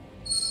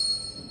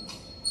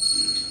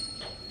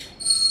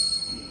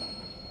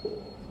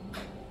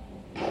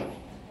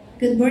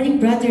Good morning,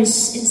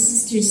 brothers and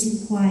sisters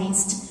in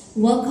Christ.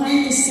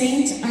 Welcome to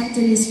St.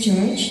 Anthony's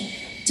Church.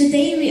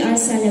 Today we are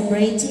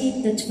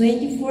celebrating the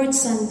 24th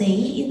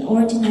Sunday in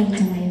Ordinary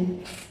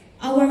Time.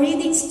 Our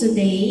readings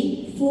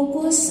today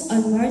focus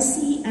on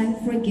mercy and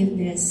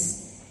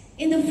forgiveness.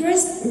 In the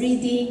first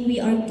reading,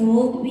 we are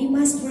told we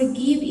must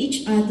forgive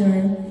each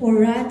other, for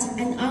wrath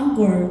and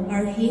anger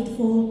are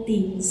hateful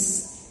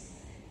things.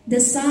 The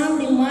psalm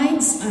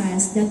reminds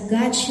us that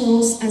God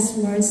shows us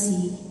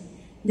mercy.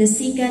 The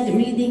second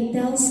reading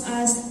tells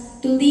us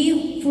to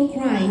live for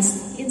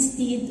Christ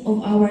instead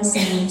of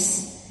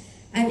ourselves.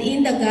 And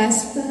in the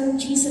Gospel,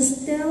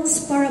 Jesus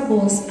tells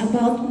parables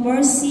about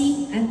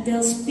mercy and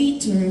tells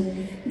Peter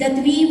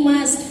that we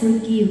must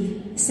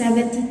forgive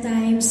 70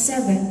 times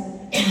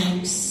 7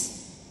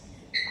 times.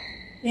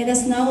 Let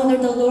us now honor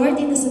the Lord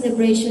in the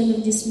celebration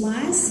of this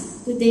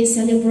Mass. Today's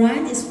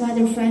celebrant is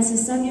Father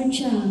Francis Samuel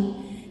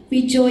Chang.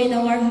 With joy in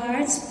our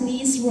hearts,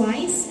 please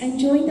rise and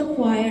join the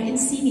choir in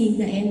singing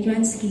the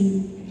entrance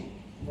hymn.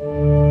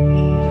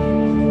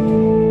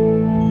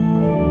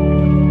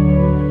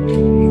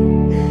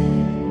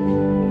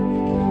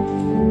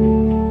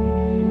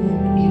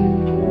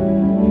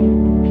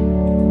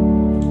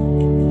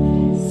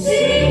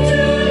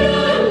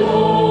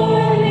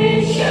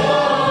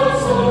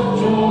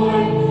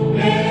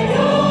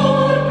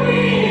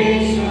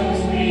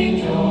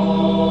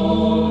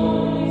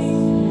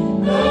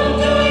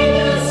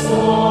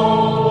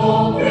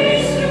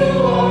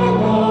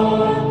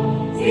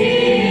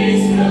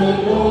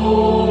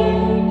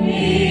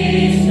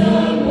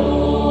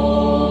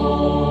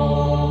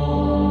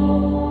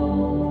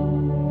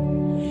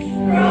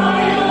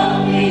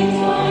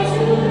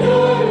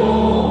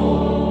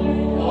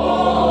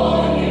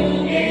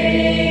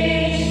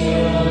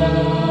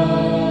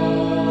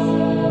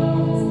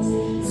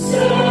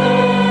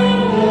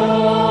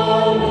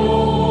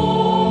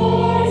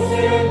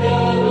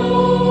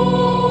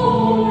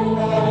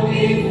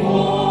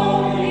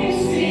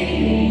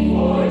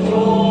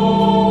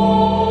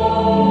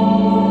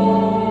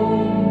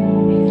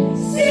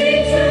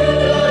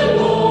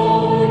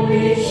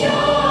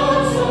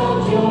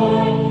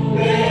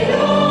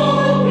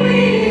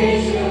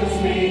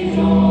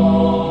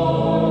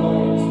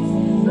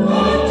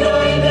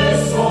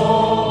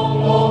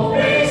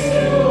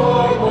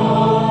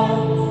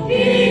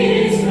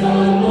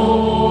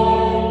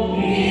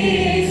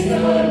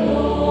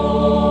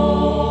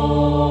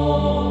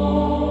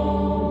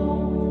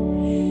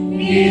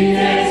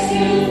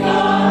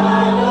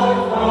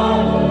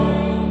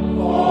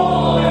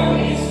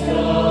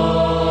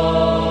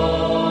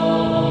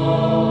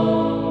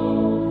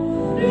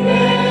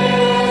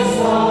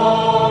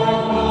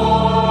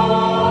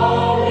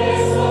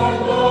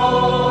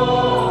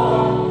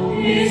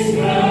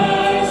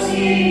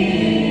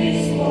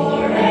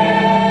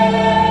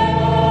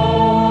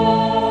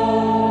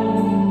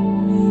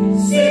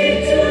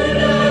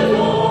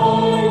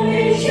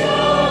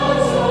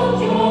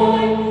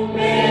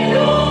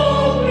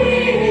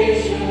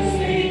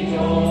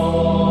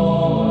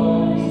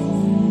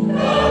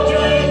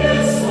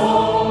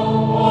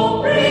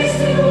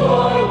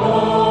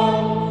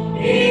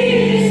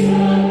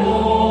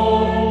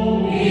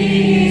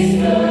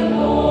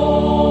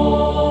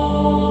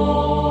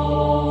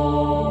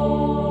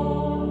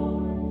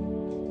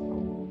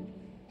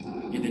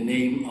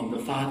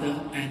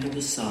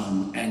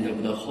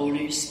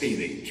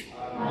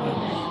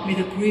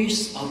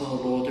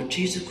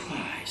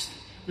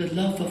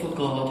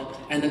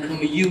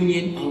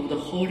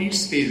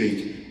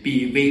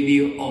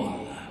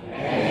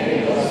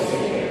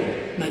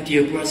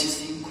 Dear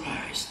brothers in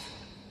Christ,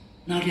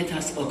 now let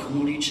us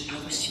acknowledge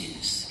our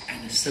sins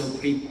and so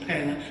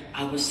prepare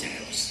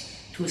ourselves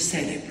to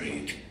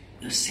celebrate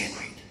the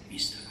sacred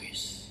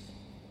mysteries.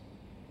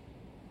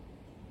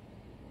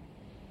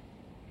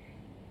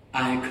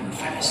 I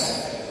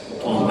confess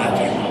to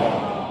Almighty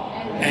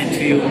Lord and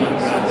to you, my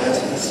brothers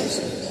and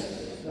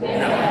sisters,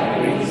 that I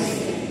am greatly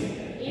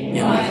sinned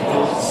in my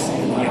thoughts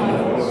and in my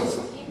words,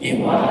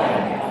 in what I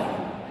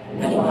have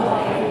done and what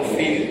I have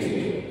failed to do,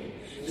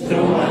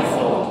 through my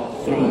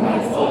fault,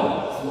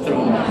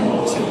 through my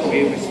most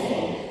grievous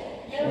fault.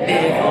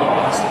 Therefore,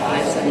 as I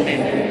submit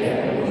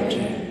the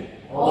Virgin,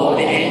 all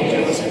the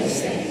angels and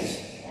saints,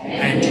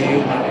 and to you,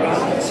 my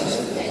brothers and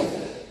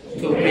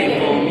sisters, to pray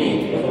for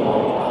me to the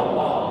Lord our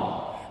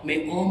God.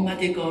 May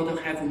Almighty God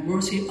have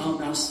mercy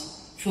on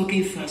us,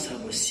 forgive us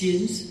our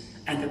sins,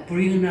 and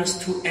bring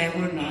us to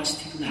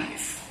everlasting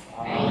life.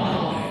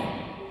 Amen.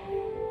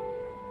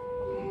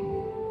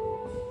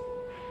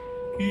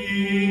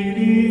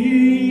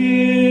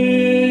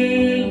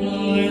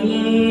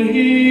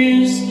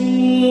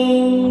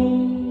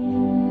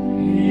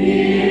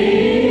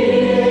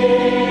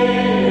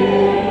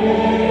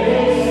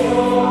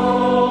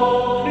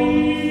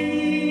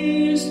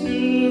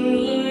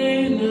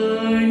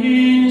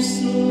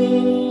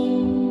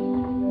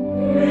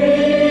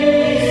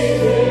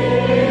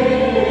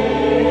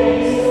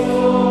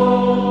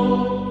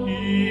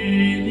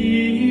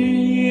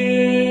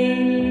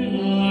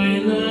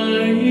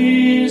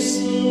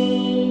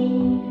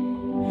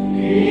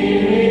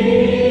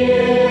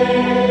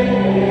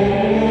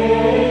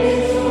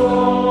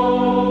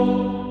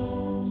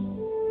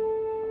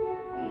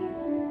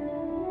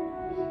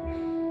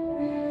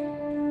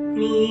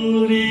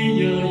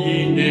 Gloria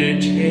in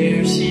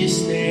excelsis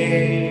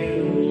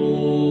Deo,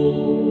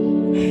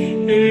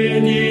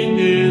 et in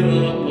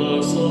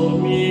paz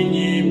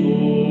omnibus,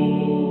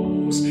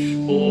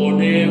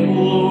 bone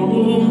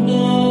voluntatis.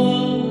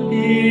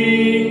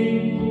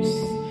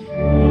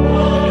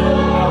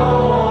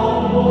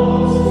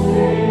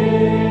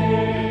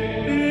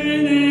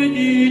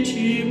 Benedicimus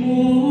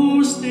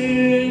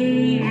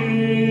Dei.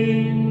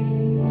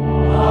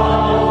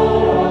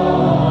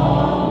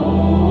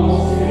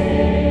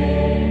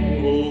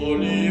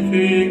 Glorificamus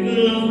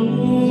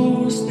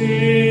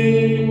Dei.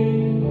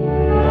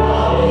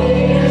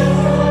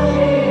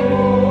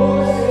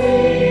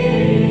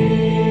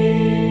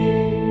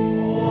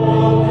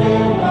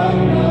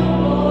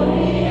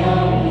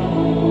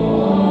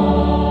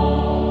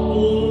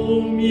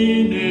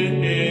 Domine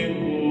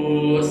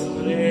Deus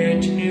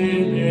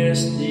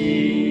Celestis,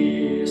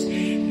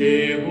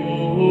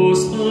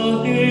 Deus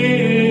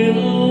Pater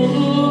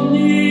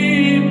omnipotens,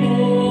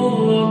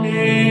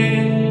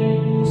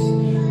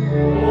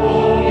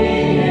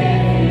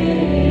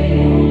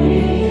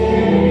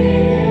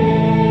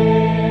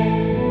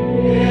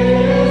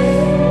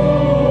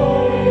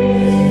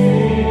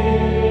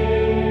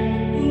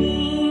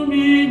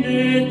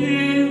 Domine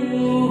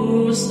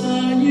Deus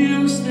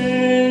agnus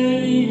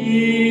Dei,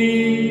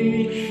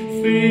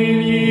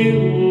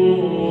 filius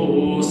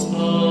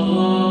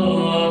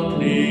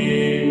Patris.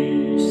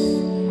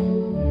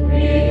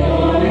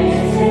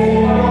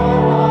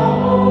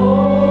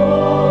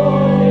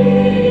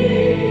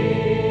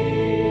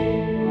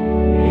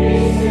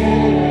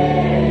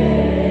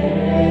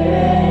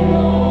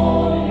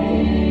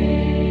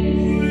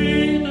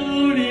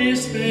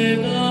 Victoris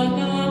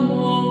pecata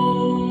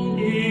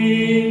mundi,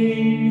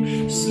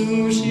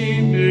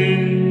 suscipe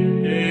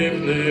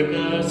deprecatione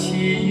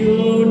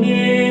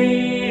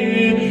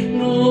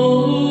nostra.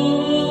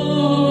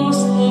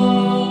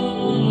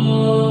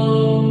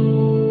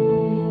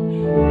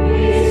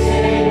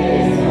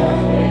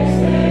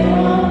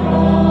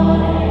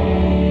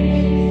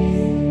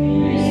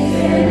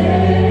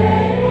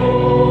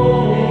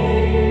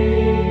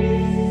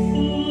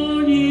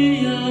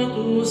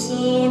 Boniatus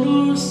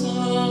solus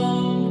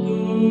sanctus,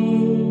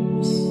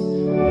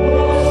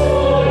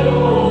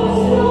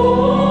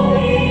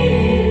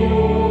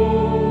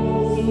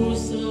 tu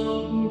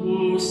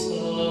salvus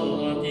sadissimus,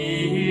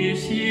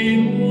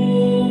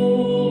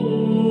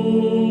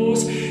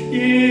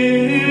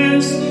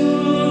 Iesu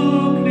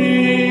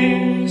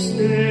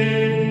Christe.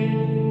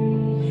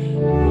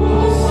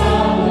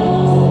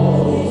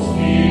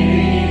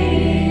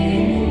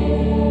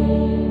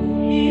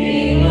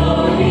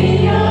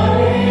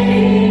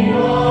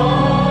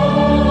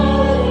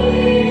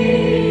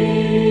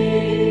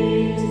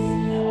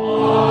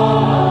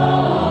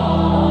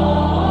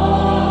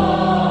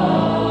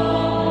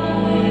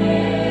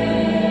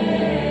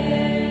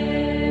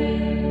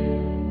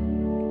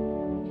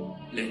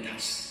 Let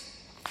us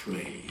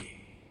pray.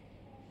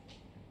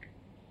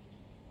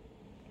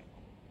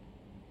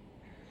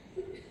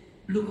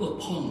 Look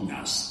upon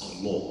us, O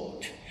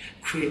Lord,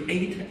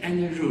 Creator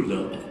and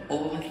Ruler of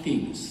all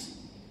things,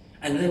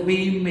 and that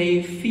we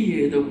may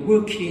fear the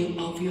working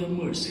of your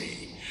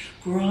mercy.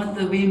 Grant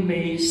that we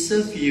may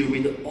serve you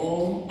with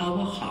all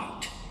our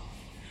heart.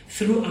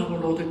 Through our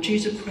Lord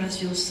Jesus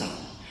Christ, your Son,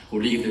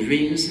 who lives and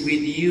reigns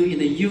with you in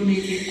the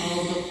unity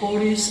of the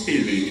Holy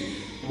Spirit,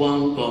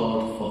 one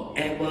God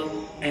forever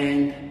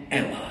and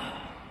ever.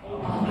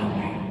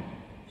 Amen.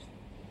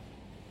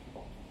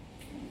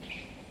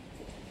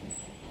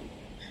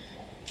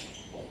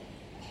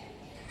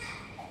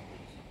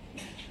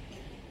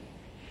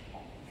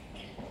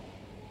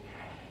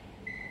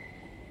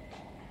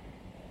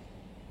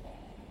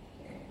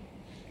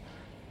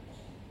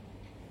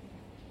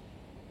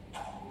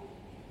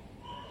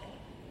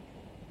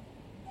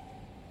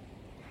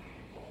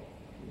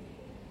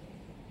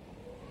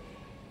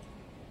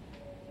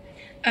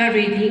 A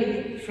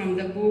reading from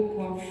the book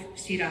of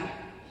Sirach.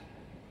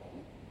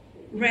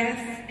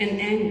 Wrath and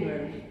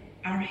anger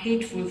are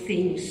hateful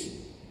things,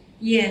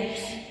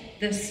 yet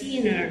the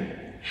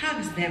sinner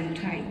hugs them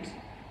tight.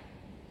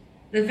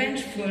 The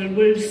vengeful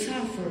will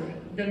suffer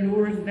the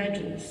Lord's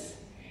vengeance,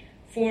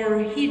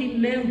 for he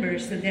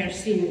remembers their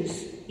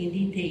sins in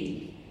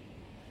detail.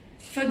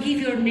 Forgive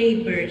your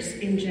neighbor's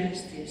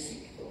injustice.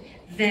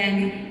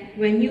 Then,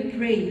 when you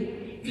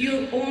pray,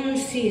 your own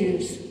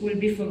sins will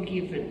be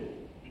forgiven.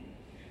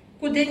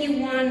 Could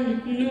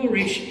anyone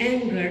nourish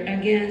anger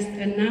against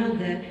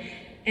another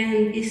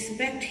and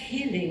expect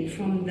healing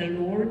from the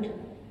Lord?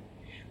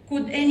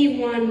 Could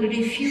anyone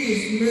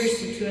refuse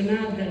mercy to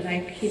another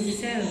like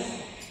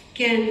himself?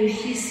 Can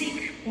he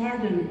seek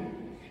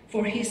pardon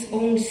for his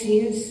own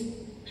sins?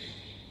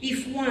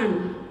 If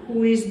one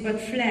who is but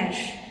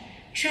flesh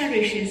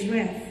cherishes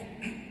wrath,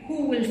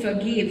 who will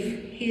forgive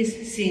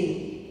his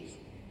sin?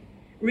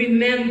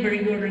 Remember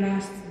your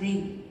last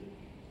day.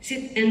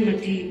 Set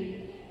enmity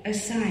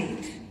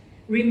aside.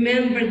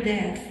 Remember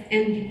death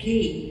and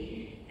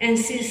decay, and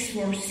cease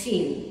from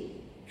sin.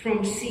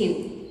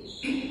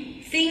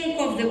 Think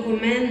of the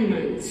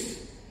commandments.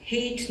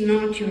 hate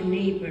not your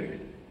neighbor,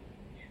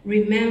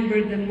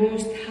 remember the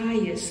Most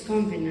Highest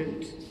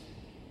covenant,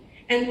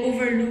 and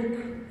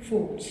overlook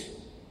faults.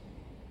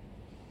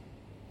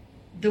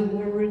 The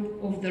word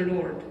of the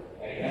Lord.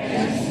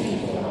 Thanks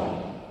be to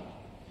God.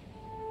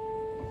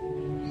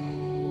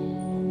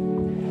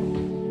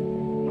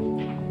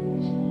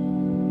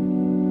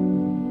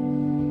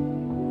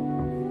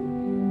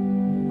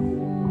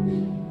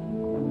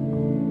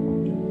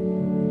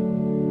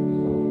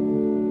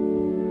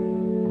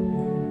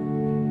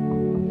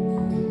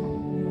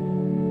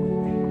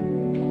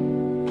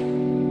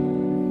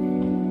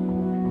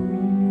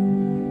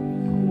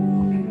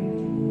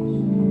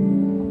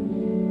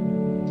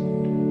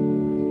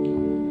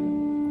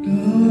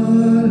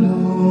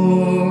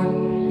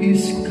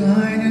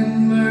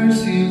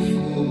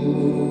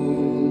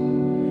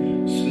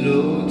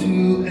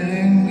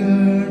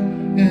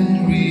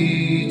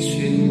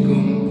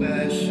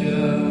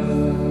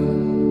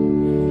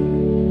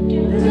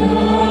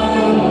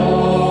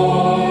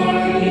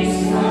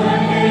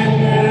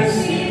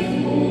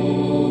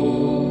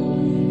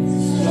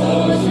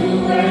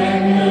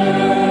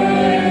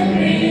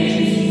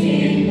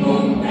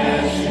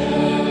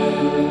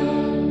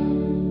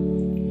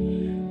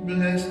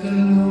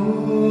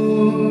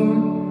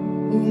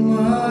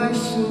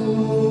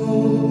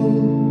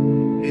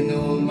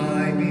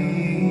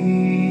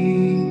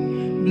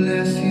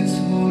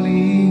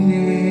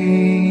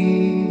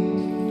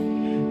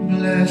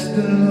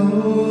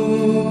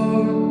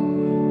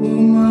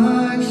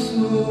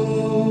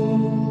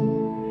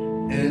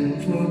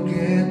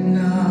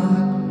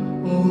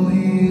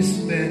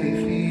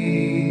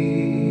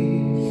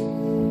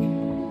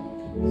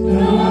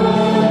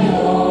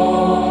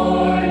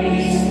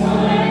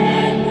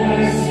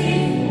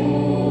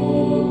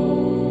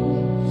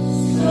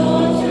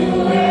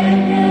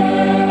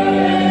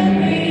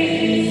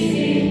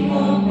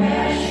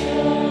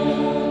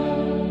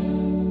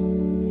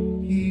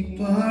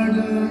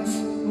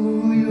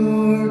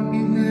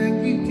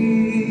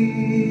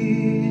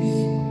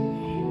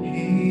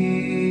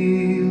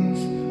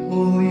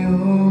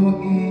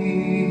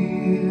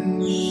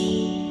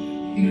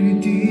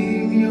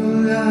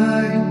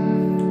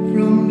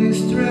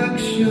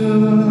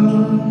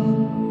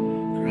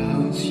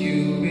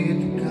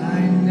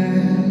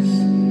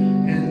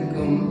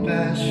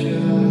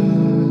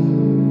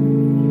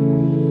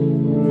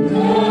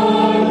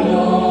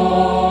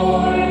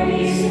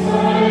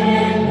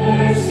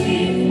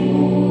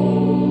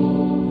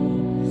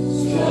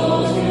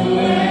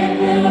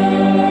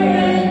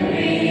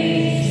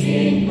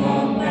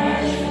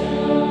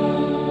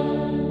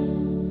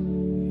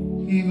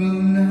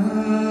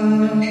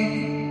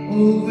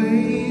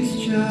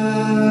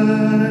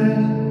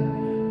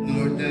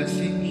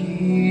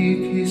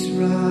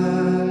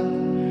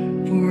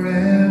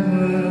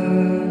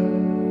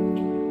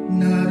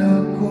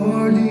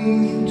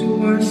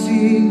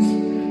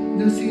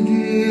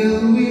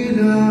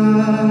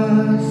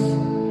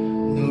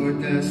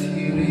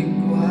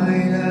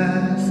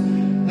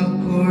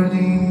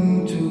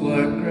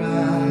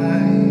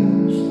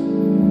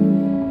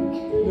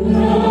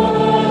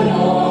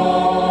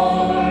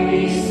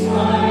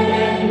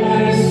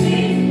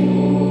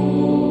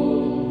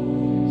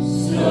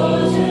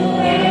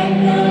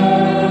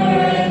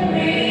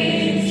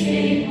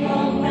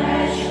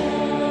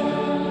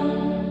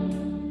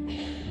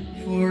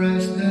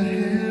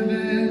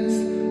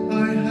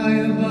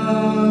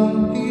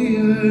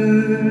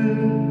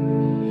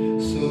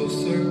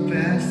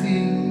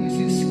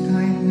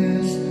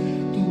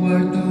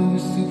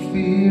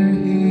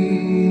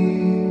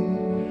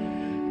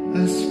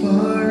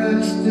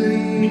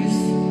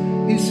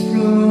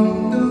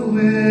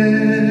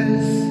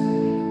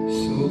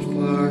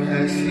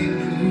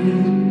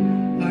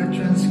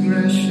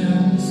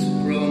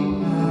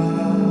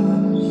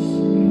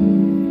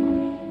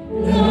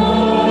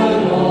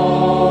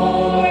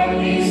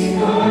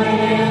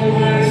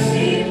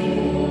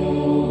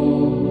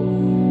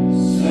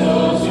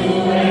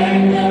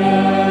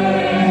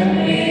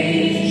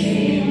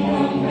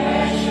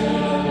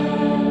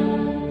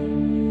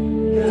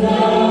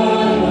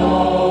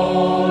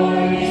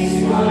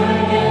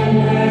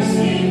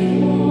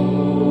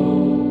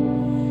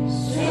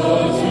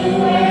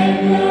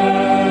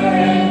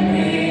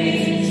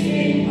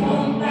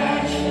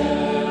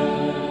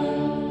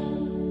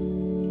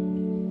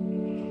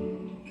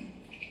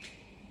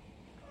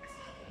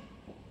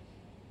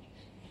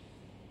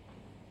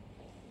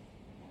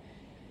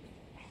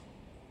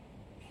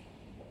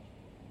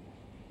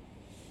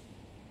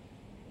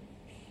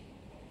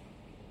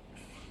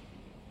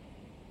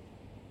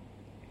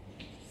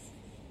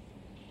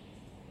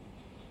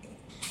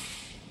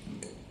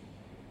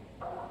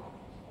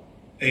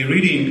 A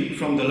reading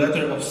from the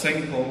letter of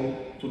St. Paul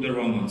to the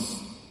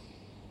Romans.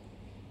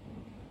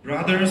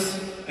 Brothers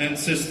and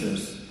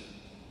sisters,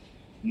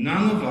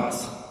 none of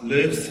us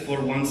lives for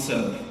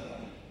oneself,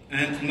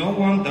 and no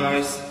one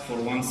dies for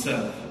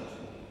oneself.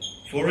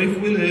 For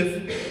if we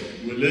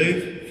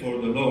live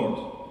for the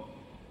Lord,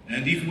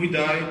 and if we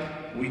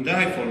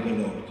die for the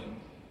Lord.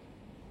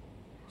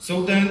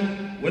 So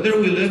then,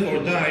 whether we live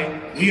or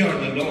die, we are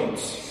the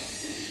Lord's.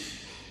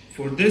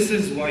 For this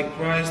is why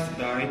Christ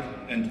died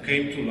and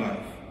came to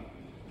life,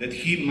 that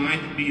he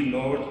might be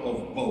Lord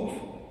of both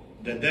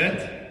the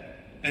dead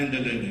and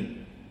the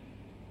living.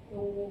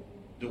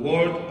 The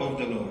word of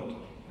the Lord.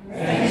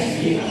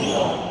 Thanks be to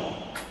God.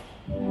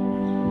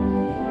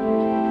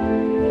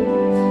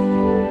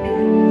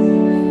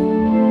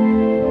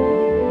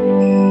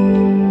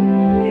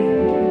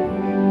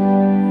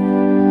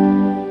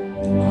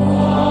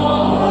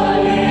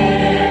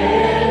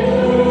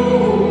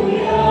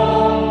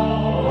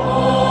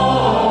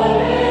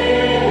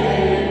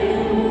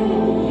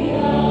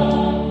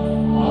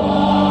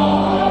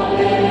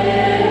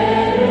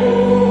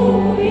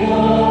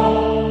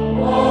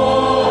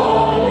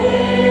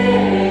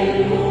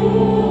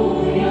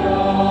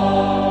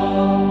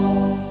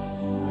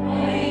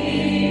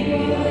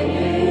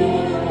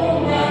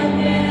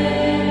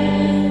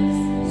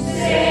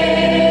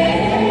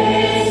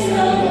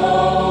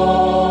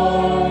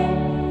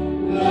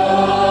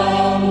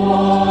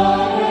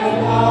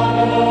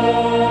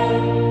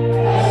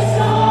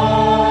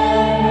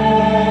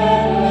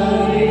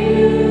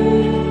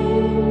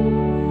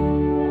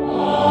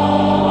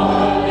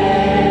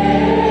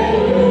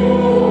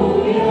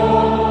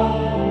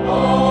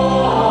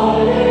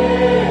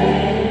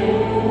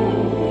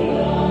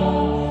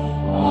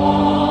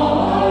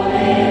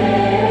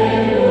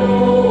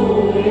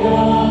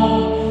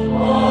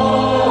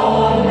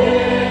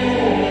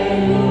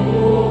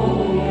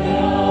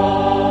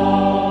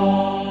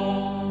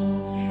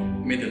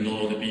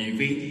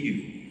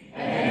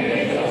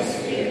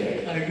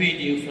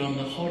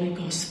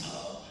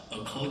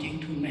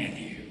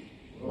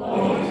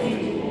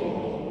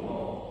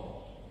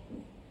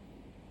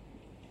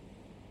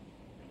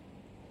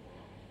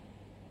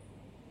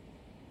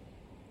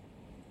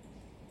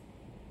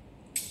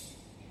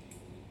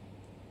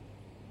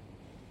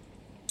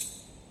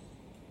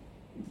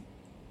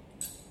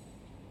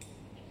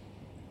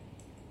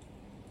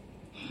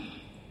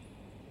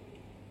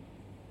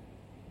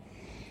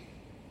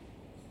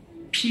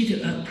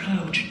 Peter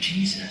approached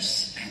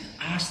Jesus and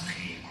asked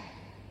him,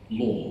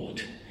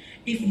 Lord,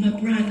 if my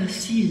brother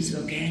sins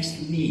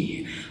against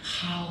me,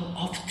 how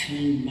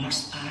often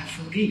must I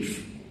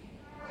forgive?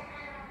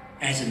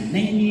 As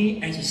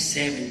many as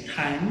 7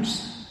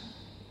 times?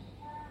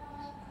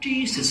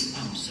 Jesus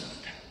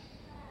answered,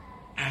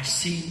 I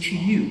say to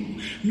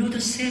you, not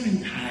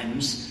 7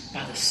 times,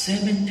 but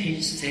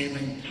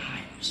 77 times.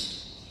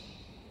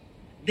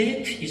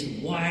 That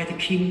is why the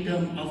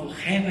kingdom of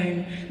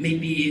heaven may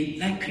be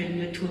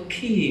likened to a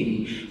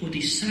king who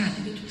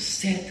decided to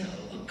settle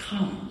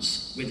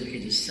accounts with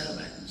his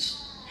servants.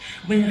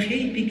 When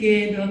he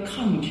began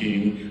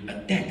accounting,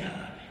 a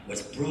debtor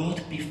was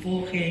brought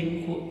before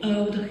him who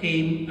owed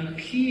him a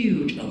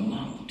huge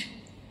amount.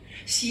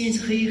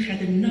 Since he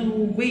had no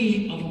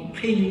way of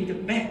paying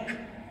it back,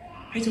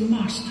 his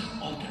master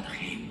ordered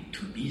him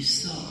to be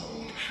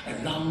sold,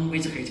 along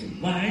with his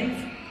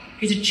wife,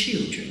 his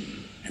children,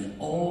 and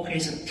all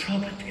his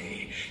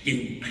property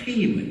in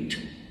payment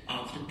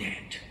of the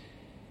debt.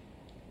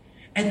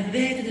 At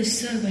that the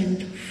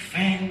servant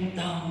fell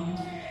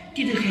down,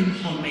 did him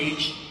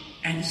homage,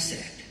 and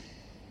said,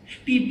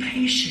 Be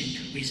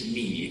patient with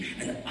me,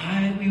 and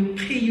I will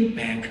pay you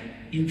back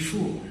in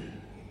full.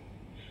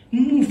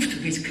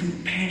 Moved with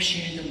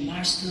compassion, the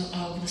master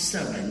of the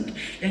servant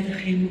let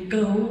him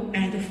go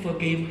and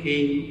forgave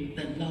him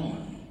the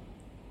loan.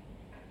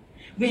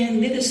 When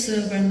that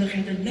servant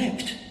had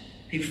left,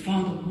 he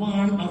found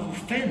one of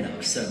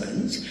fellow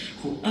servants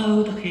who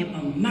owed him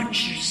a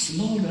much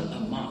smaller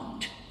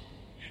amount.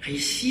 He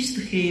seized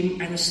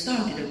him and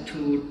started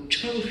to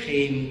choke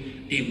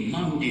him,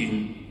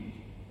 demanding,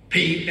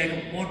 Pay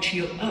back what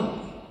you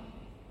owe.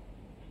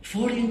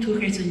 Falling to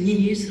his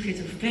knees, his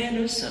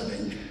fellow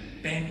servant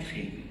begged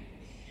him,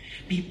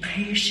 Be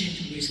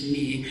patient with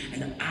me,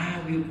 and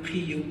I will pay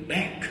you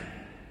back.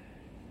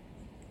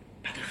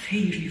 But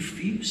he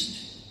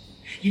refused.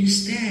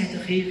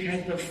 Instead, he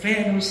had the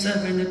fellow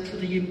servant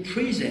put in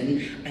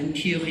prison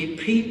until he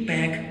paid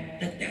back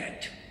the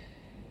debt.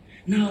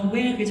 Now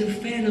when his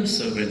fellow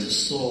servants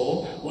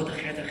saw what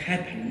had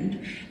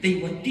happened, they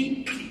were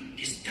deeply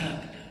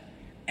disturbed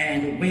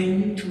and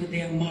went to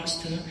their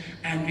master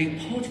and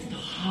reported the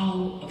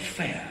whole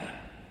affair.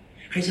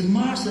 His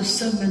master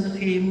summoned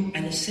him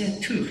and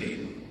said to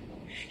him,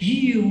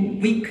 You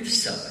wicked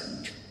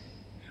servant,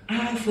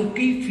 I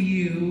forgive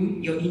you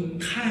your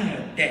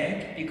entire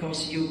debt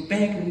because you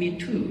begged me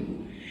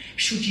to.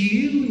 Should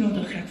you not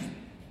have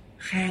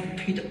had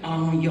paid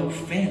on your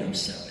fellow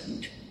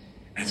servant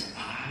as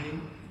I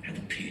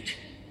had paid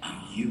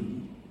on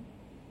you?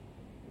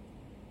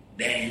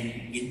 Then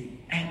in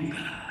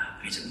anger,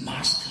 his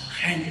master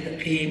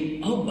handed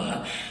him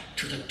over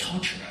to the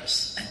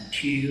torturers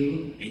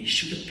until he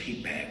should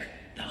pay back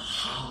the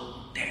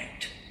whole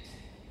debt.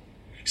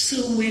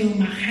 So will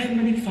my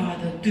heavenly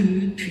Father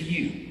do to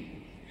you,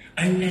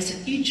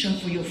 unless each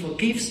of you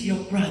forgives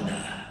your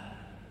brother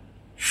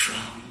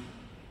from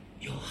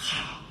your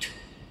heart.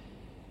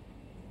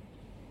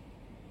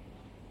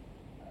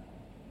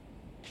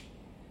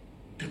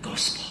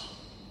 gospel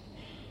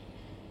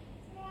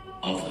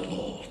of the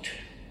Lord.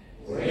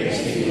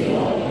 Praise to you,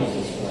 Lord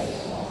Jesus Christ.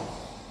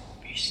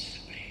 Peace to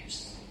the place.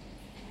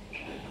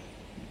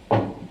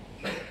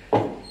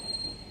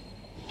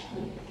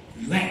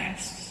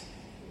 Wrath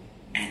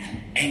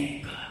and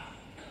anger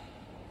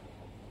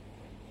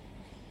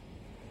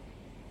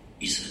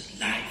is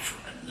a life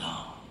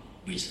along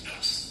with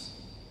us.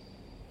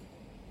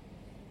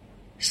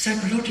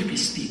 Psychologically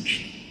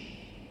speaking,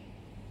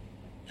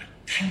 the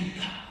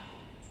temper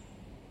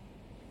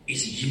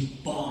is a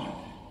inborn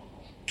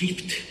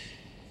gift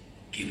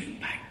given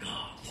by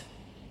God.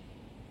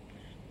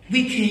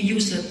 We can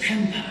use the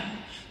temper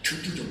to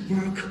do the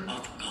work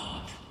of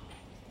God.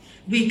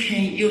 We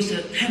can use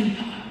the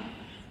temper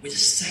with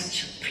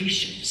such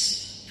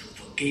patience to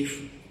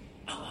forgive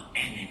our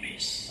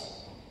enemies.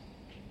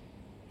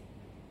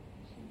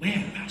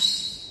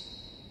 Whereas,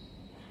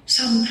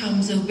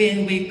 sometimes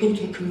when we go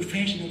to the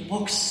confessional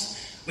box,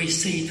 we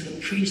say to the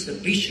priests, the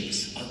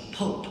bishops, or the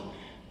pope,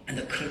 and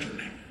the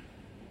clergyman,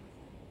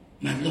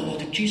 "My Lord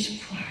Jesus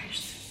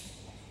Christ,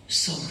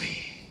 sorry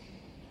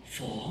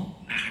for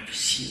I have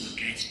sinned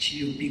against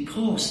you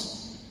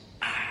because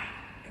I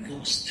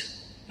lost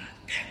my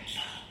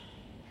temper,"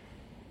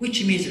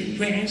 which means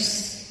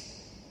wrath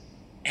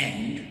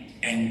and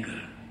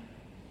anger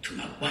to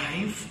my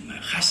wife, my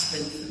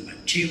husband, my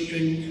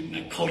children,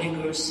 my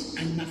colleagues,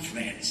 and my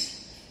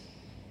friends,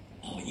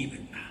 or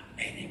even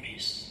my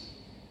enemies.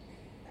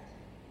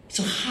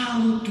 So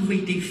how do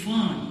we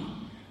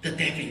define the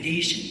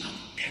definition of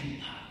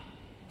temper?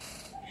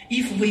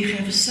 If we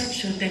have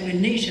such a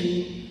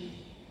definition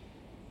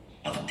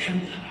of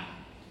temper,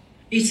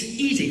 it's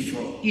easy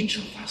for each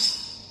of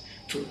us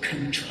to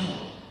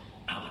control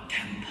our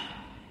temper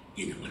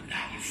in our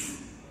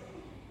life.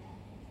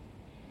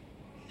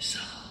 So,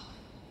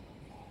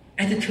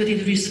 at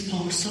today's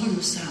response,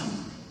 Solomon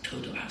Psalm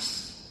told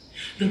us,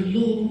 the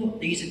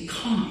Lord is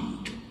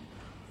kind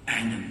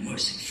and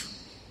merciful,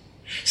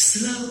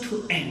 slow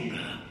to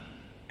anger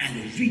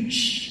and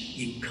rich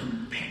in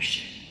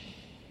compassion.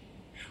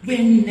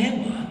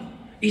 Whenever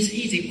it's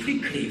easy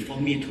quickly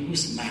for me to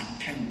lose my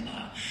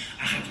temper,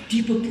 I have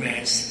deeper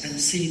breaths and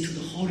say to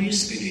the Holy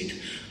Spirit,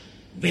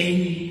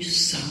 "Veni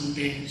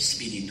Sancte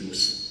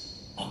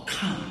Spiritus," or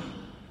 "Come,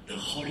 the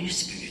Holy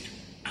Spirit,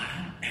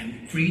 I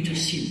am great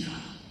sinner."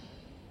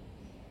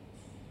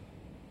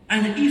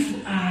 And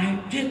if I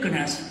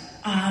recognize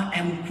I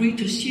am great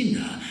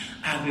sinner,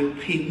 I will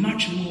pay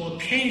much more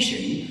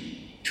attention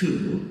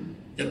to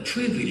the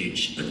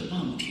privilege,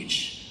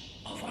 advantage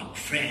of our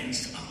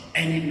friends, our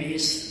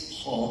enemies,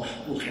 or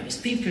who have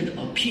different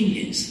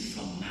opinions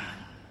from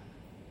mine.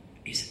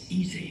 It's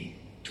easy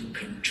to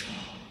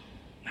control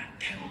my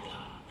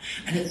temper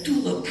and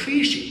to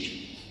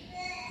appreciate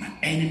my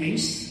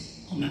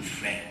enemies or my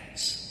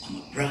friends or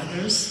my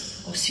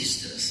brothers or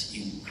sisters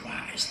in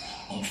Christ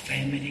or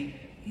family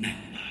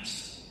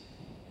members.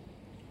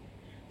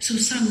 So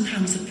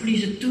sometimes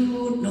please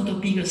do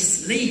not be a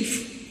slave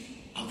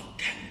of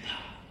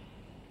temper.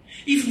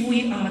 If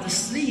we are the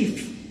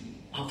slave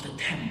of the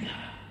temper,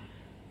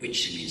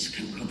 which means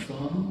can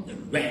control the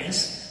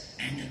wrath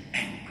and the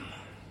anger.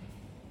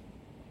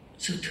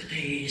 So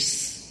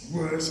today's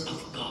words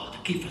of God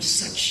give us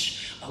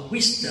such a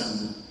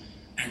wisdom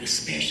and a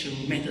special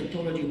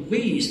methodology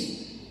ways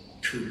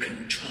to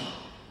control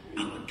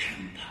our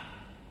temper.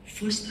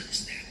 First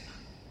step,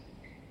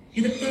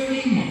 in the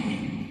early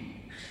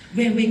morning,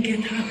 when we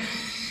get up,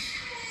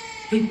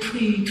 we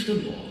pray to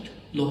the Lord,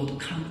 "Lord,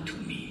 come to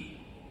me,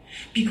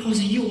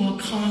 because you are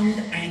kind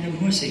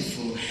and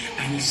merciful,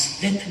 and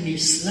let me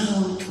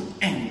slow to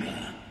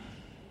anger,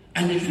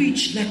 and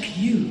rich like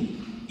you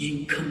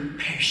in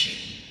compassion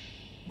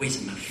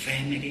with my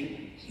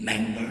family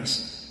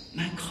members,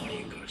 my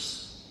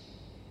colleagues."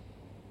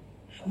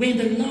 When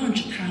the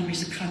lunch time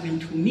is coming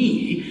to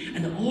me,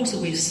 and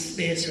also with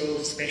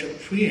special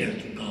prayer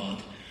to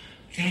God,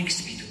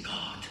 thanks be to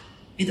God.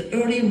 In the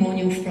early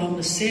morning from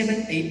the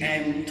 7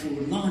 a.m. to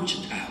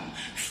lunchtime,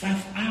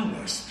 5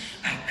 hours,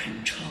 I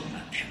control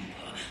my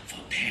temper for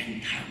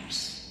 10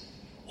 times.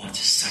 What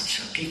such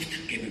a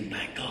gift given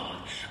by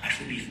God. I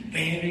should be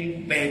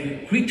very,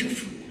 very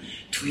grateful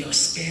to your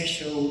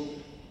special,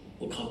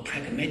 we call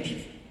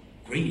pragmatic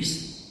grace.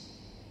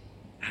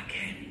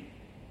 Again,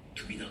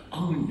 to be the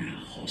owner,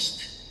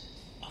 host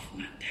of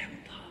my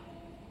temper.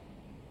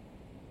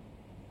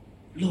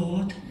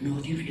 Lord,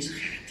 nodding his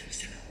head,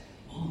 said,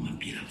 "Oh, my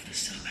beloved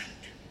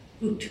servant,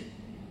 good.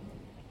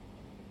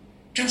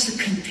 Just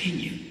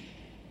continue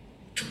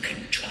to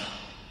control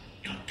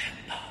your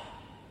temper.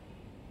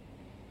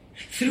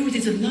 Through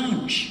this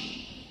lunch,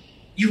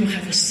 you will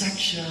have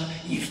such an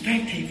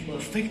effective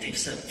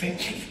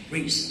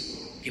grace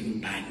given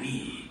by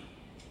me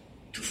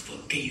to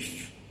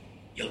forgive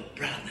your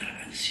brother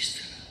and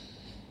sister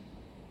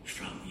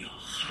from your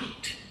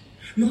heart.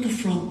 Not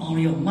from all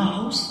your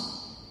mouth,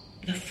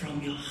 but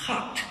from your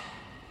heart,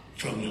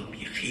 from your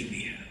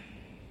behavior."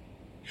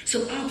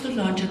 So after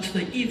lunch to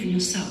the evening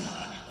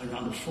supper,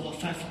 around 4 or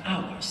 5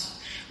 hours,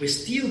 We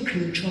still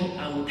control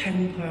our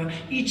temper.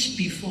 Each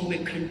before we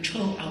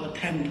control our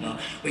temper,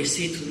 we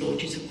say to Lord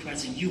Jesus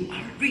Christ, you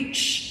are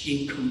rich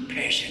in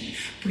compassion.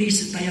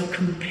 Please, by your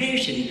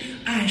compassion,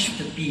 I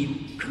should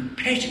be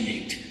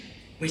compassionate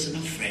with my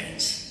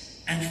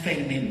friends and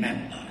family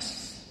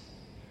members.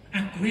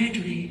 And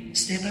gradually,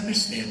 step by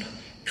step,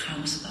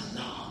 comes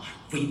along.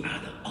 We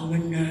are the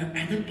owner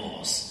and the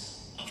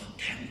boss of a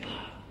temper.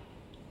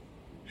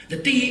 The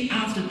day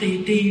after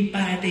day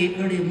by day,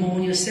 early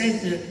morning,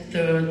 second,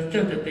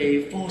 third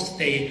day, fourth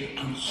day,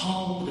 on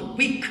whole the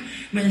week,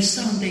 when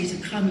Sunday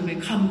is coming, we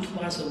come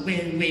to us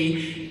when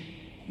we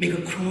make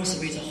a cross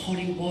with the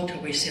holy water,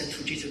 we said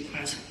to Jesus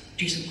Christ,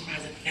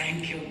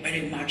 thank you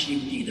very much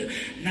indeed.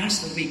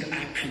 Last week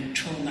I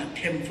controlled my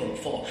temper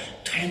for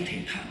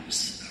 20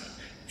 times.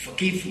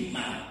 Forgive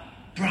my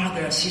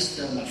brother,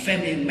 sister, my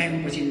family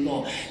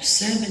members-in-law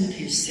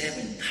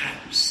 77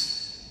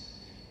 times.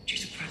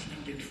 Jesus Christ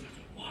nodded to us.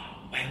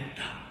 Well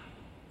done.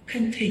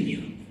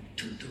 Continue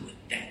to do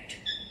that.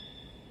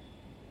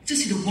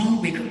 This is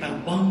 1 week by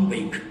 1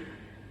 week.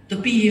 The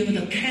being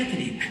the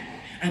Catholic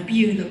and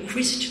being the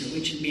Christian,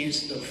 which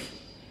means the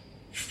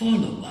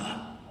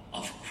follower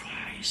of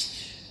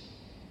Christ.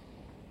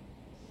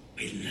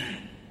 We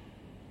learn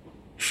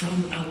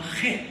from our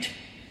head,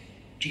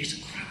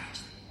 Jesus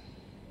Christ.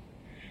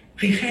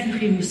 He had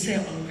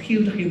himself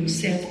healed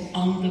himself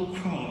on the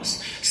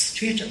cross,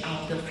 stretched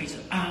out his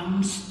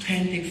arms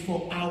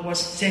 24 hours,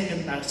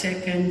 second by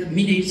second,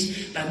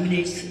 minutes by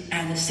minutes,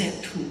 and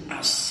said to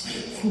us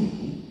who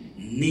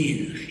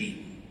nailed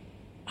him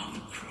on the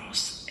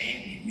cross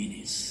any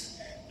minutes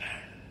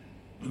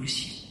by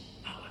losing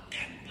our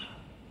temper.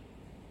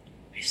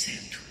 He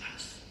said to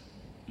us,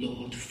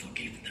 Lord,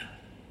 forgive them,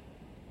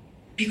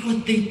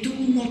 because they do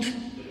not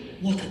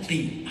what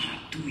they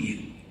are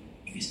doing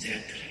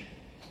exactly.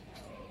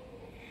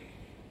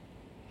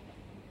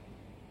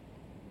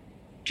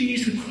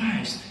 Jesus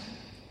Christ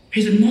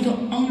has not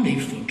only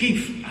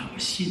forgive our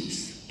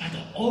sins, but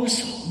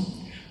also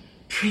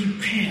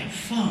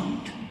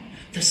found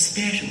the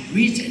special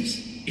reasons,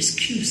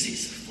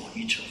 excuses for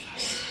each of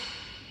us.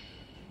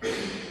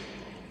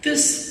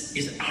 This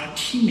is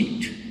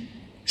ultimate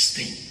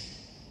state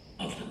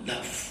of the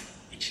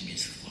love, which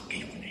means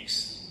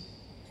forgiveness.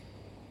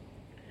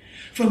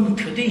 From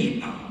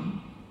today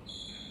on,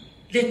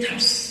 let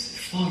us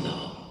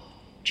follow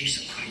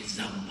Jesus Christ's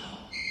example.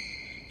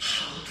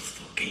 How to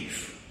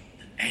forgive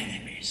the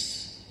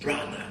enemies,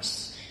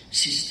 brothers,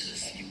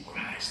 sisters in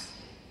Christ.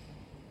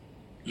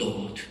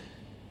 Lord,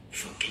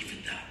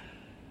 forgive them,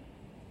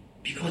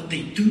 because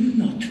they do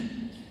not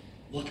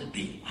what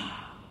they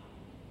are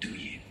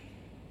doing.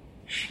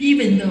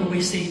 Even though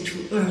we say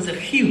to earth the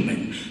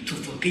human to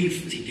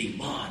forgive the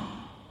divine,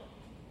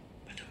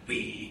 but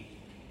we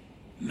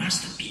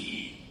must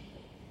be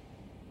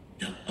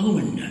the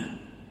owner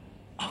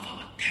of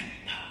our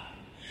temper,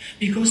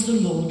 because the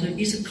Lord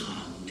is kind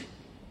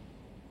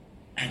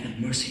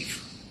and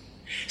merciful,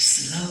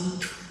 slow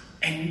to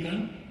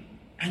anger,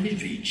 and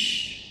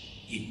rich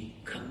in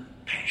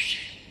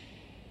compassion.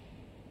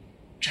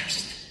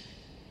 Just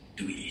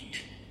do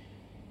it.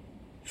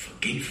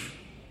 Forgive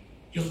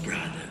your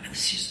brother and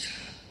sister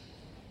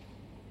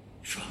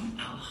from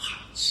our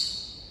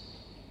hearts.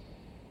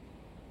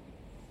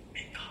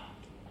 May God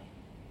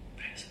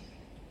bless you.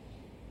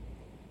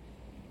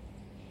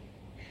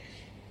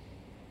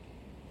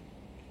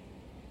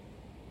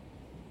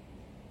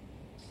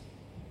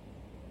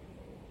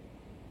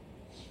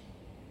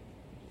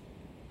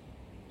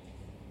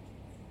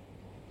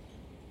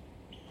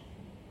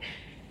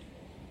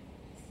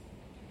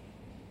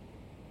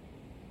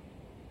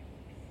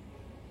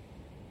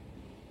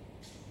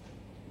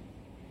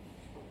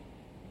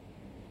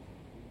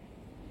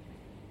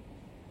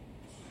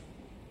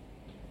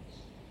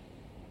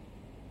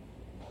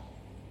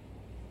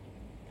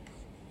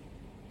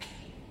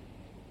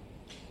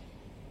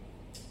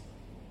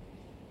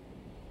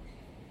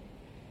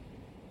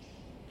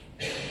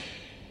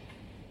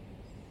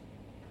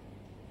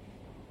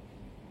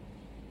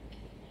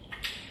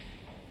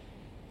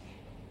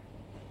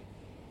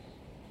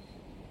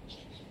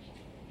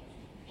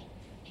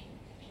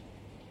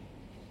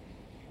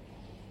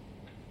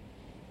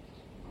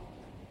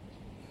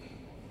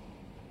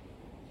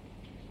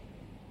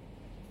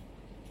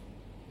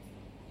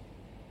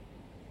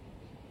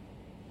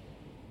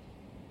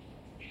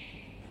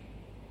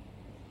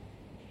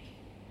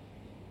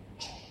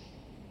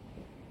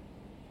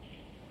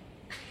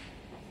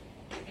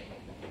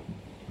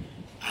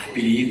 I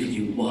believe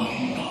in one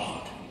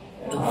God,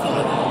 the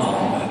Father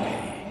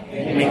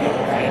Almighty, maker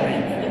of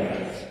heaven and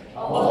earth,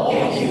 all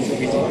things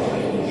visible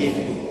and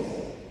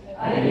invisible.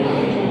 I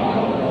believe in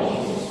one Lord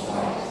Jesus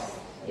Christ,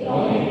 the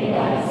only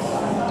begotten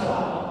Son of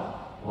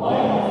God, born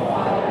of the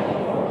Father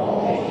before all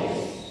ages,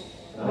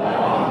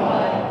 without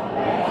blood,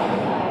 without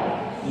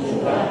life, who is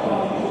God from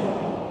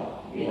Israel,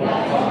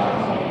 without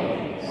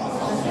Mary,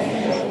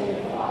 consubstantial with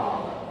the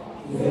Father,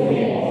 who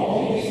made all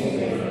things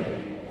with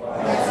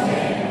Christ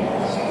man and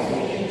our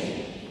salvation,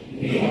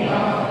 being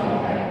God from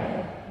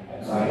heaven,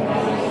 and by the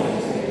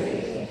Holy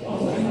Spirit, of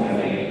the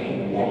Holy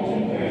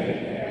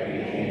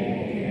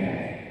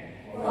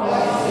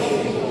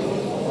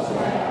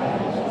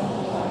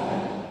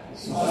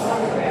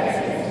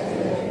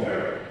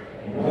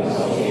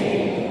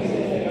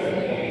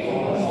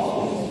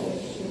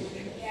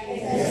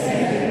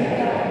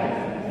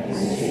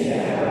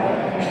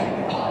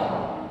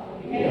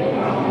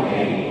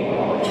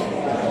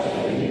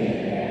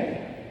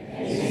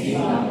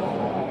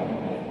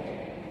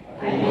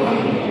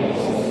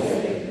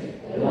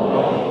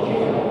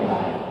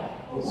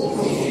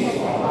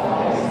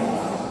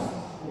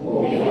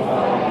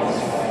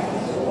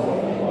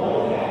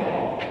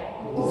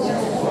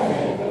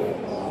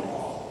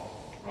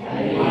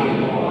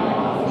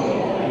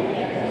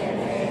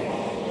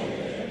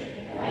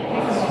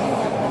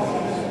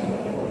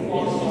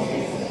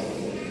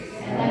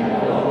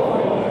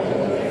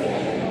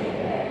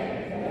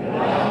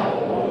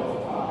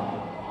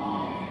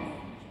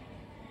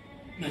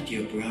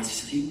dear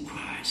brothers in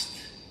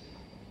Christ,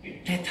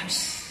 let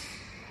us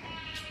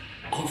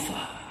offer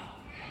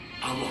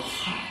our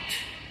heart,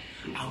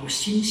 our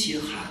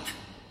sincere heart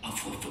of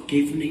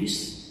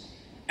forgiveness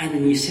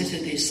and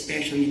necessity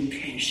special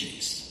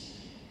intentions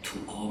to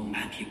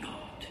Almighty God.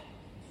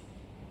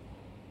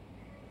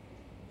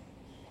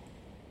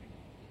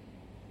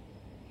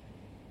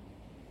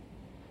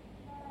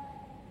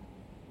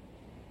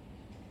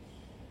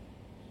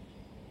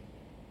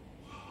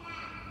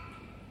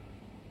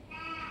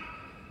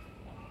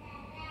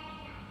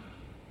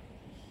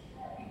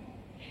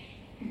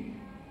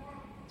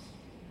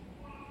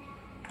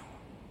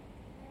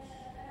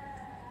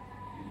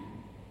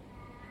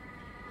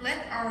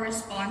 Let our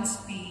response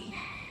be,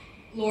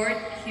 Lord,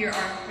 hear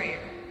our prayer.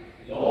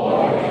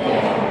 Lord, hear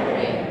our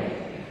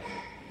prayer.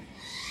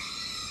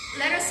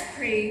 Let us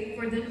pray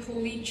for the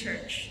Holy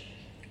Church.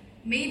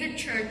 May the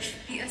Church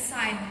be a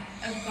sign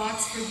of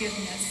God's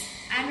forgiveness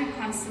and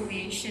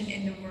reconciliation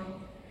in the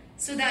world,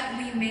 so that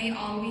we may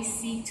always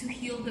seek to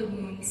heal the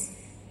wounds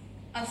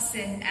of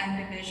sin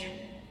and division.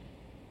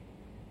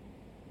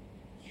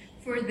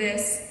 For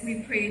this,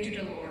 we pray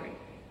to the Lord.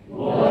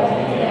 Lord,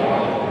 hear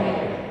our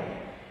prayer.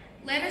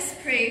 Let us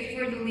pray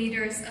for the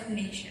leaders of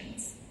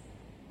nations.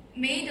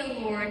 May the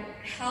Lord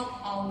help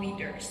all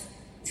leaders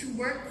to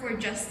work for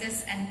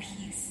justice and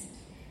peace,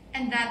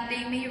 and that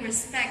they may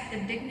respect the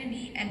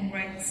dignity and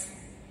rights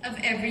of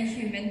every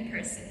human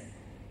person.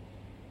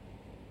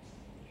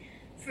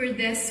 For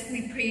this,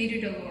 we pray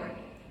to the Lord.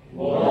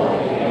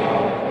 Lord, hear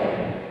our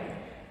prayer.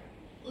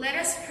 Let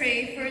us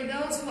pray for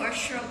those who are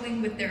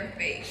struggling with their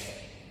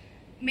faith.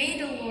 May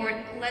the Lord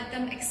let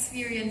them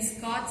experience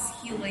God's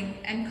healing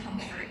and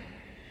comfort,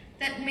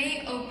 that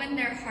may open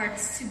their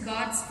hearts to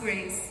God's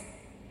grace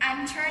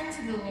and turn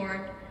to the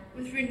Lord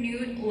with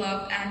renewed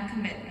love and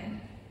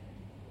commitment.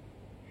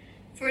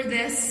 For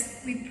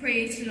this, we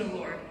pray to the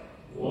Lord.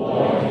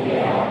 Lord, hear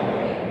our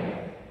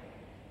prayer.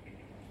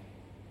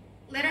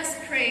 Let us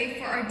pray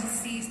for our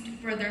deceased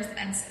brothers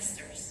and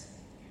sisters,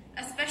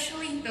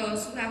 especially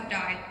those who have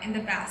died in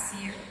the past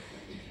year,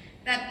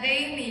 that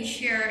they may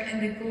share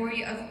in the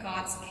glory of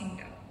God's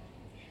kingdom,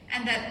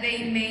 and that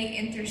they may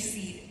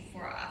intercede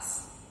for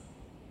us.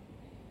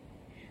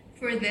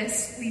 For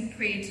this, we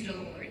pray to the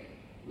Lord.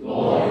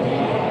 Lord, hear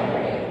our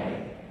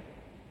prayer.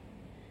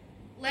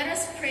 Let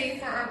us pray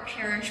for our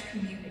parish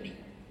community.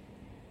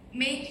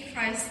 May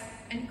Christ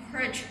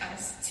encourage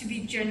us to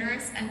be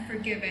generous and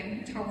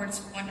forgiving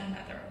towards one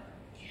another,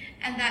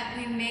 and that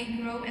we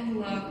may grow in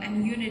love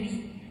and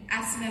unity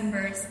as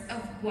members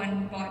of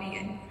one body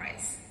in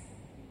Christ.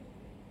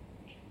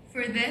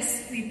 For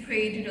this, we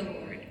pray to the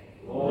Lord.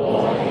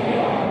 Lord, hear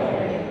our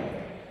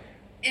prayer.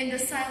 In the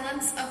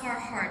silence of our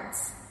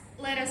hearts,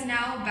 let us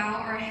now bow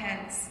our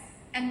heads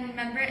and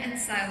remember in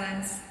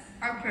silence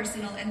our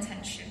personal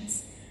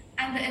intentions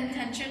and the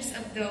intentions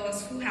of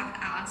those who have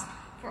asked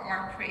for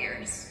our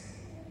prayers.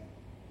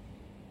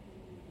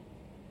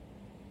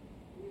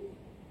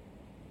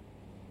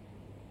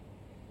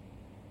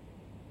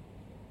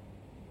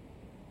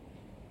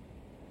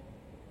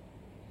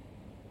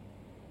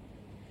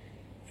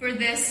 For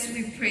this,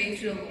 we pray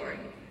to the Lord.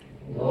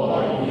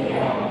 Lord, hear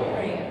our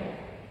prayer.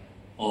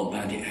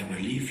 Almighty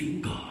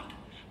ever-living God,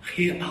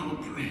 hear our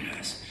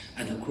prayers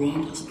and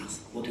grant us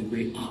what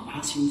we are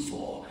asking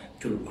for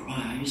through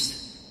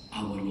Christ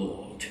our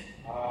Lord.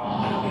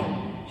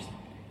 Amen.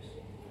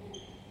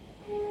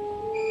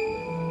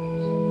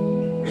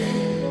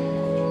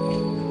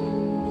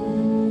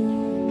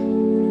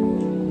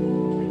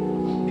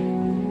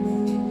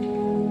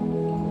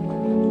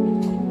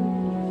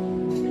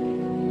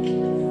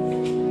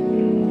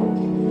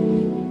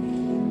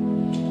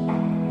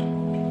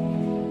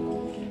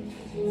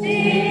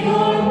 Take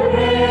our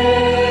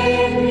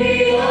breath,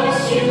 we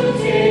ask you,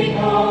 take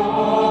our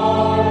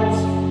hearts.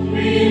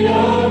 We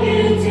love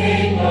you,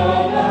 take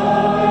our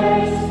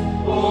lives.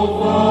 Oh,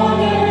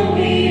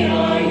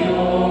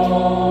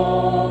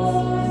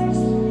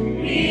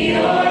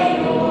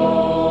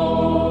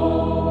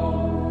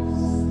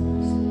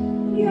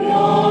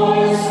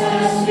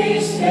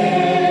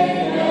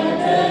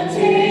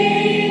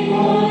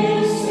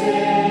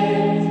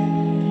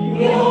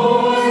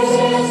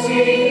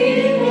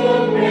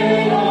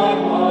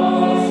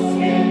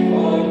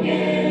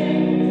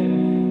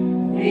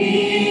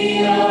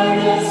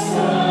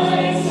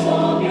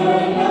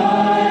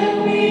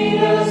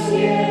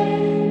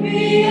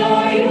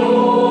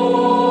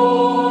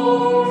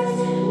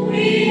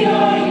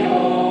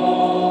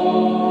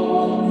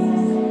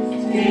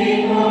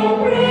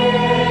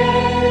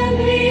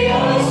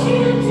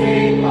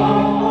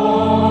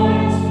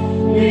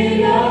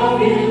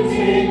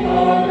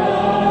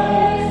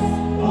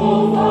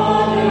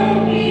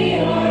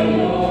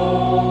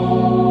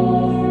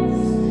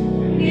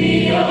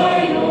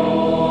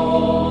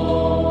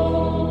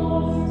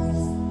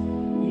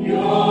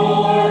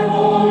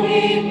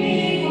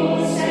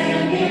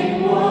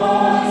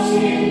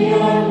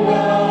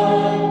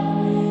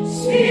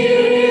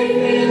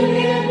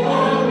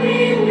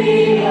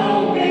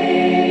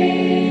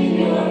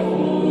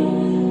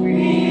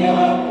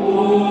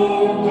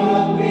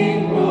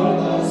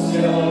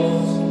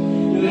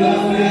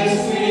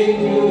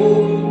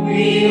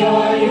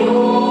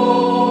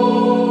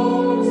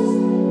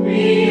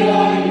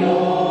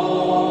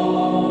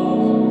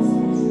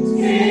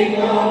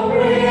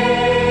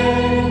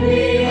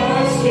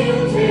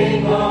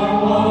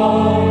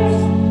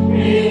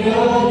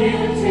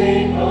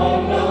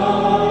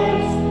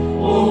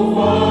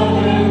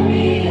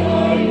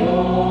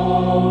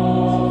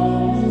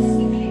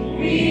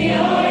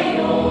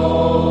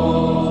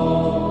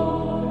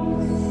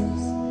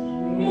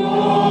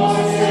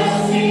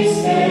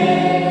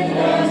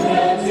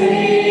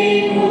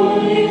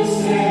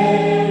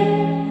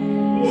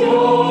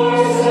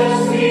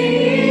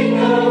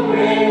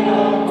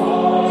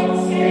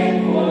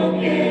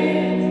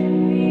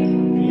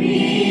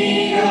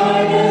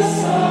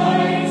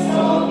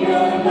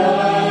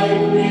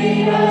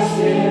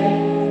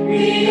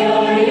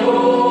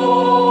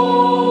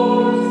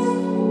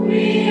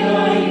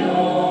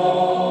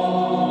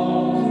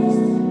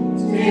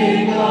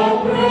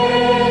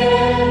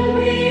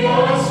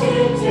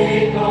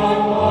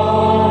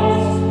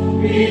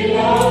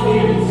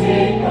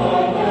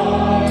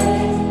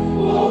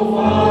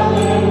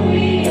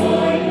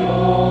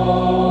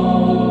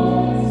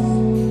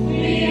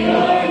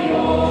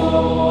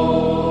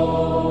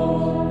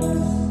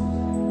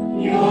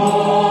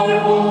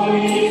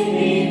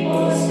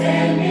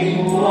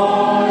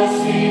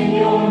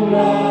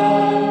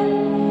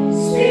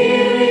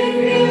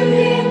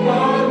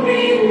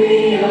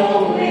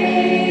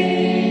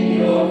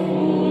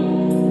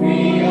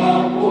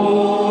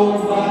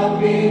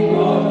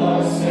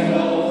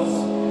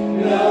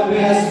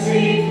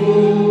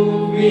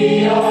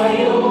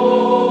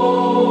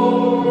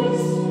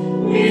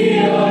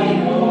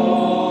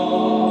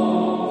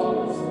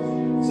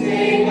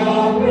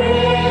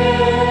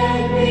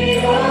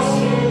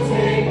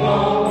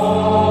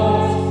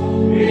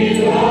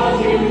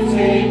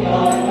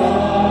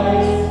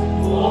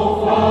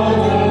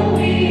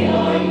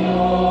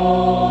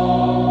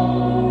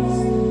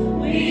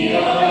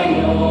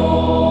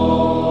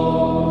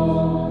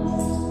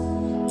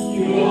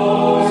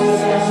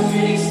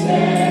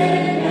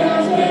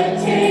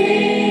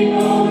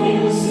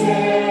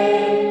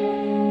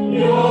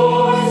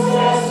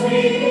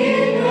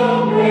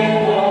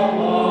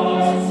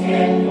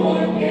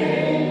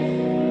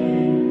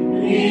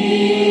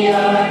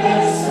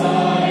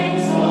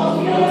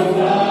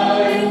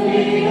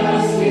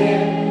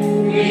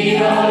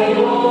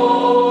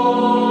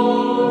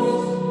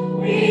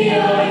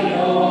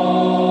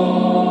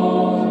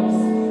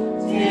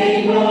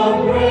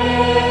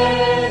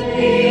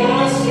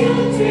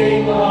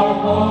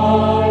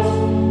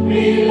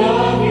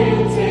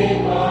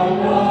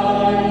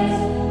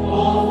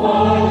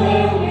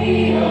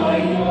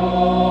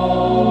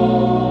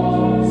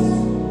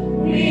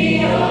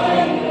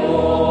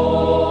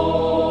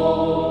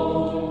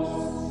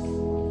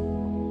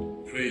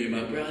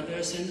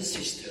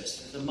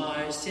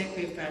 my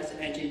sacrifice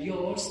and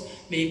yours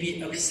may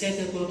be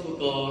acceptable to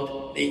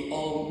God, the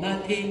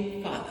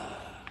Almighty Father.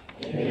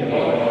 May the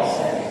Lord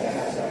accept the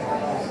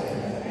sacrifice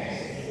and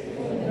thanks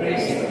for the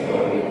praise and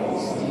glory of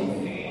His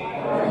name,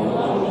 for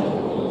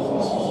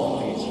all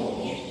the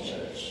His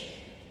church.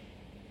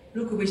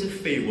 Look with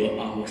favor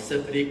on our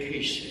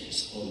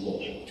supplications, O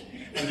Lord,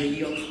 and in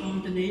your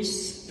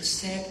kindness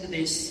accept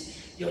this,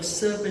 your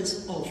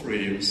servants'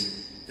 offerings,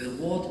 that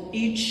what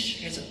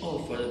each has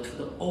offered to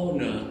the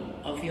honor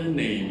of your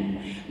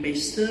name may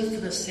serve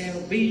for the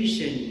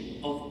salvation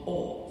of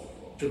all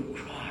through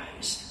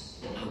Christ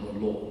our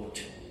Lord.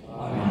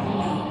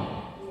 Amen.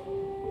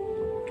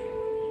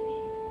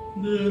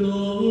 The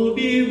Lord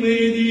be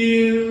with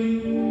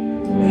you.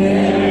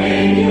 And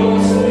with your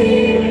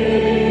spirit.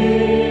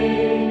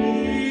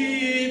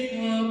 Lift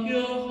up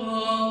your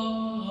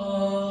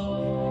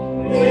heart.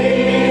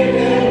 Lift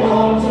them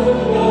up to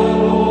the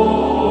Lord.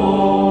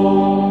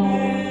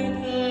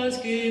 Let us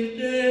give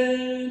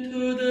them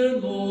to the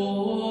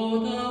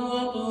Lord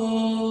our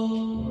God.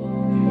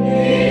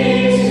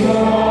 It is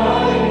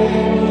right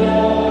and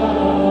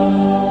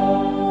love.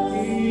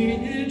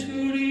 It is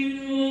truly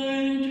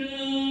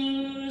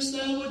righteous,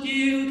 our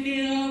duty,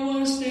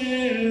 our salvation.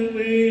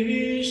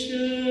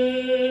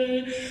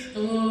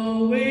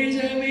 Always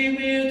and we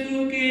will to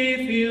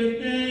give you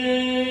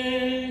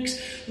thanks,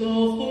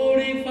 Lord,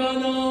 Holy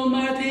Father,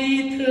 Almighty,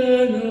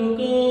 eternal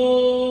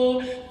God,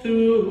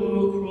 through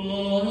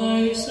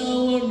Christ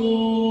our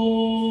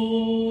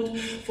Lord.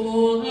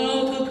 For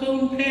out of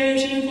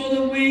compassion for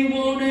the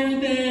wayward and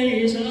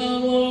days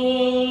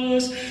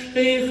ours,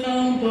 he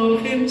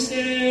humbled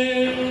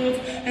himself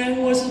and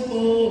was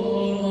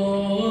born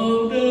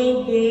of the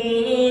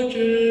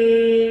Virgin.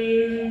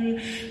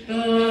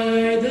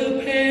 By the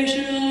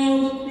passion of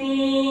the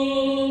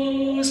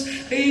cross,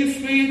 he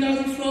freed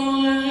us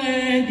from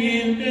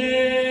ending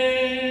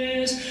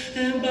death,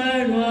 and by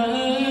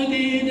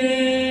rising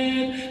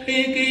death, he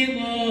gave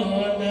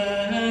us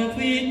life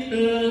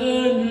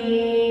eternal.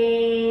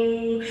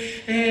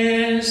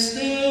 And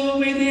so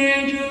with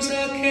angels,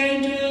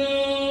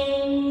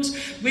 archangels,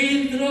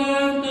 with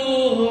throne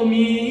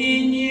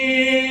dominions,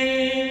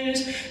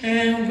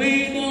 and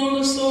with all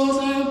the souls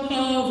and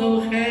powers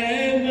of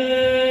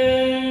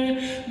heaven,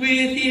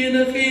 within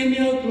him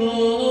your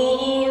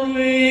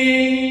glory,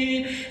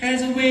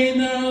 as we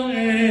now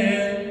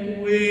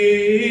and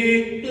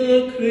we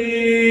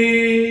proclaim.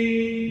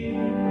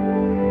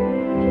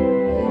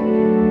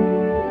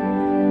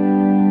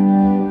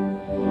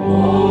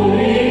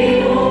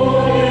 Holy,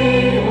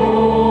 holy,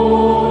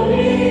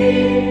 holy,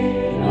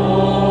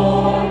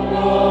 Lord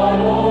God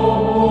of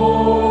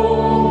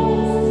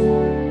hosts.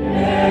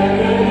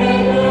 Heaven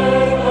and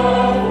earth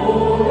are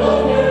full of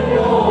your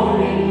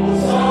glory.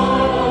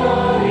 Hosanna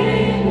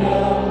in the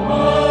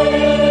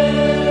highest.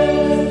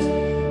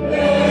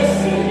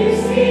 Blessed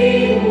is he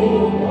who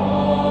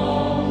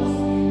comes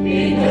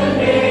in the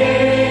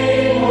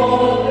name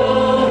of the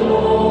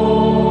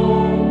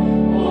Lord.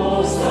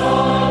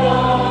 Hosanna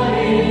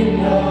in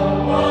the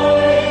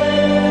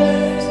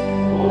highest.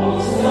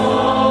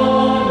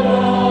 Hosanna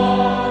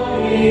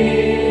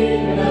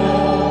in the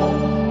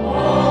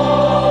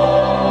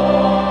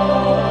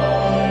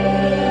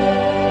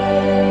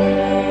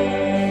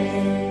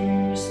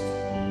highest.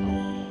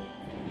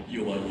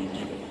 You are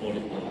indeed the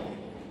Holy One,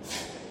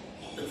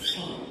 the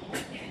fount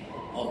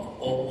of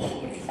all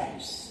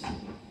holiness.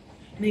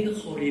 Make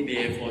holy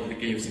therefore the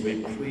gifts we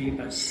pray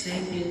by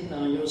sending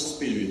down your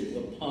Spirit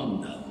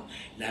upon them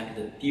like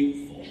the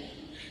dewfall,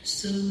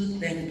 so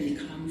that it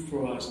become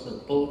for us the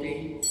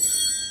body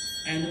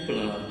and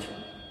blood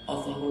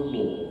of our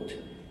Lord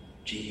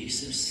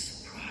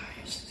Jesus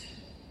Christ.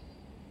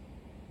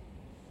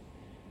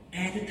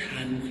 At the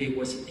time he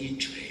was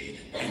betrayed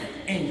and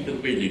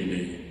entered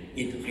willingly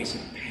into his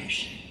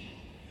passion,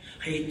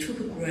 he took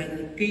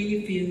bread,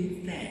 gave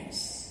him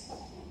thanks,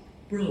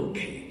 broke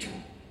it,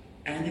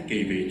 and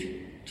gave it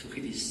to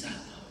his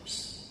disciples,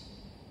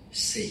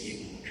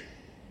 saying,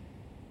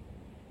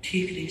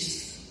 "Take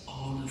this,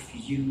 all of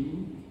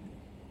you,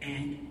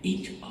 and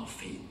eat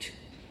of it,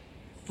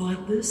 for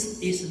this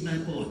is my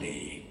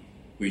body,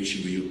 which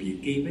will be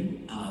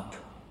given up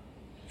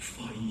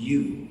for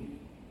you."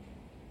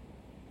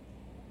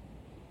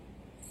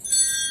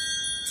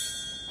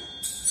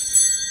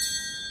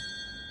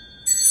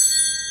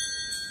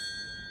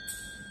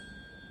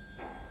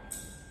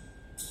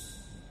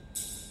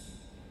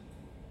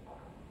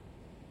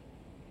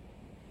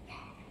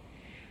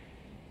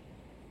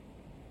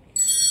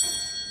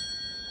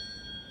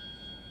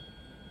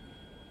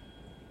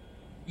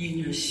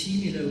 In a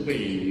similar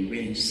way,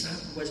 when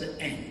supper was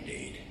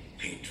ended,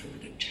 he took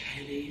the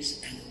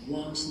chalice and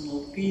once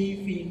more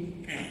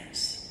giving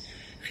thanks,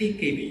 he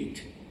gave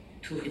it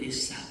to his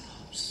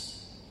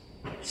disciples,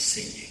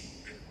 saying,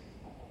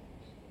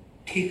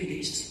 "Take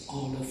this,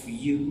 all of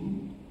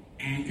you,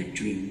 and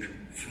drink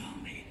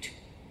from it,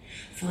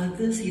 for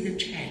this is the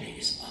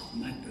chalice of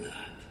my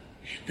blood,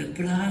 the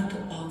blood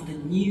of the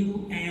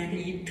new and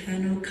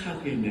eternal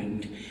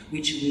covenant,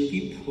 which will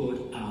be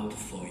poured out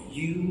for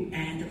you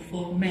and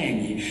for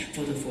many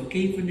for the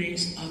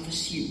forgiveness of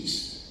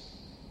sins.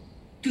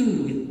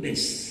 Do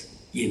this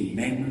in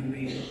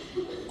memory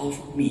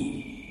of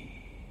me.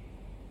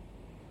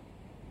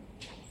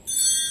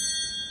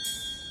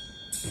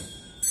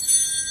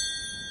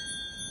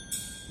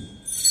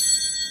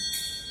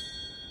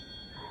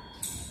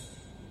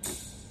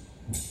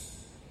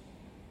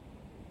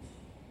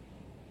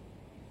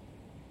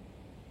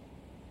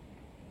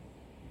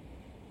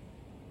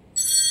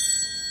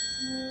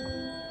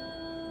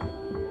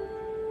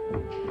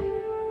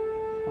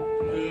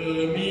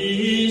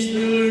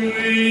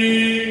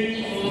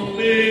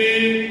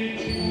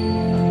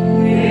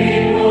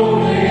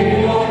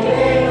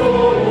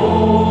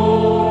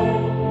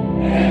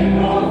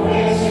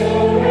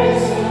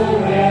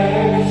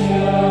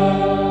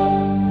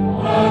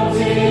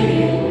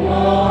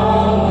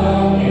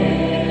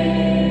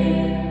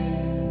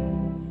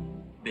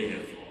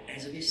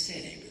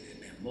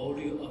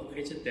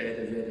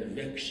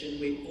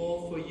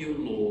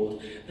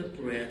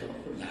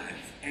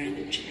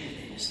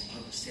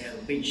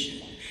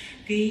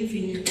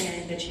 Giving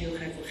thanks that you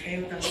have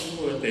held us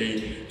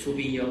worthy to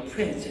be your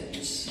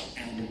presence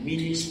and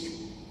minister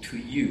to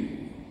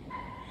you.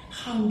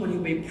 Humbly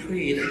we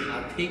pray that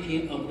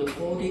partaking of the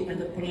body and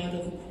the blood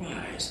of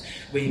Christ,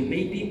 we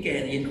may be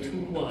gathered into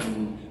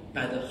one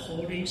by the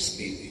Holy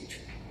Spirit.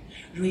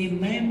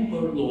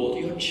 Remember,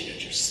 Lord, your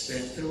church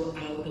spread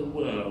throughout the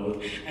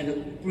world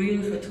and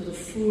bring her to the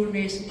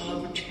fullness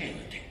of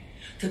charity,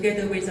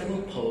 together with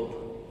our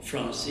Pope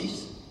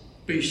Francis,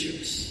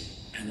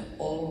 bishops, and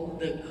all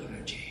the clergy.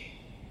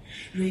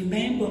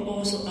 Remember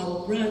also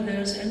our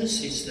brothers and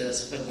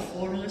sisters who have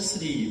fallen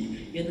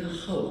asleep in the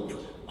hope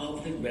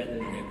of the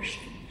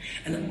resurrection,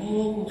 and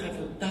all who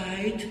have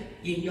died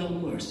in your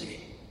mercy.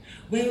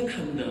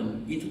 Welcome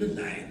them into the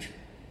light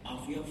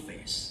of your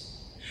face.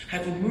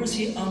 Have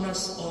mercy on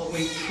us all,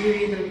 we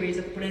pray, that with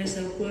the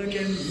Blessed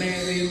Virgin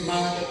Mary,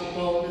 Mother of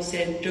God,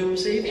 Saint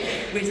Joseph,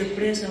 with the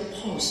blessed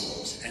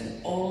apostles and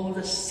all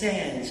the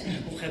saints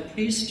who have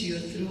pleased you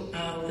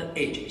throughout the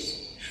ages,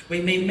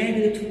 we may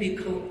merit to be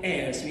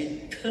co-heirs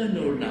with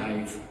eternal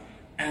life,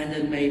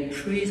 and may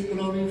praise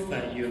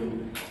glorify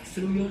you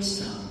through your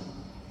Son,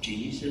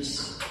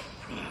 Jesus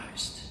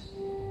Christ.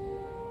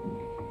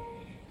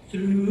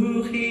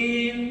 Through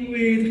him,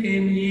 with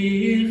him,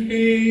 in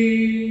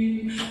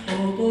him, O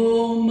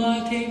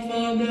Almighty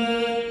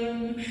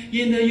Father,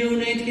 in the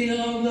unity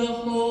of the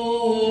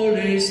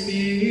Holy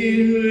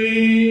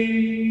Spirit,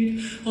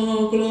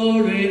 all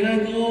glory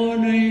and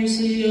honor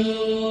is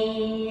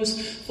yours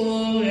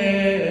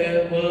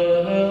forever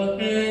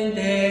and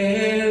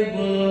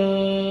ever.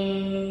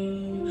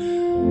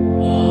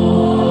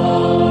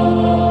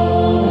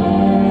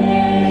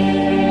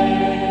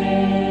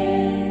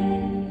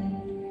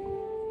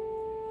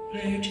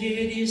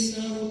 Plecedi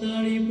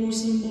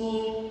salutaribus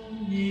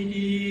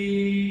monidi,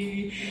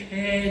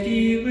 et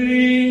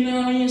divina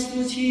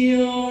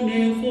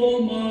institutione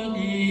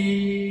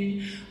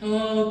formati,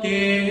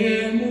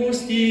 audemus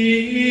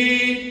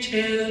dicere.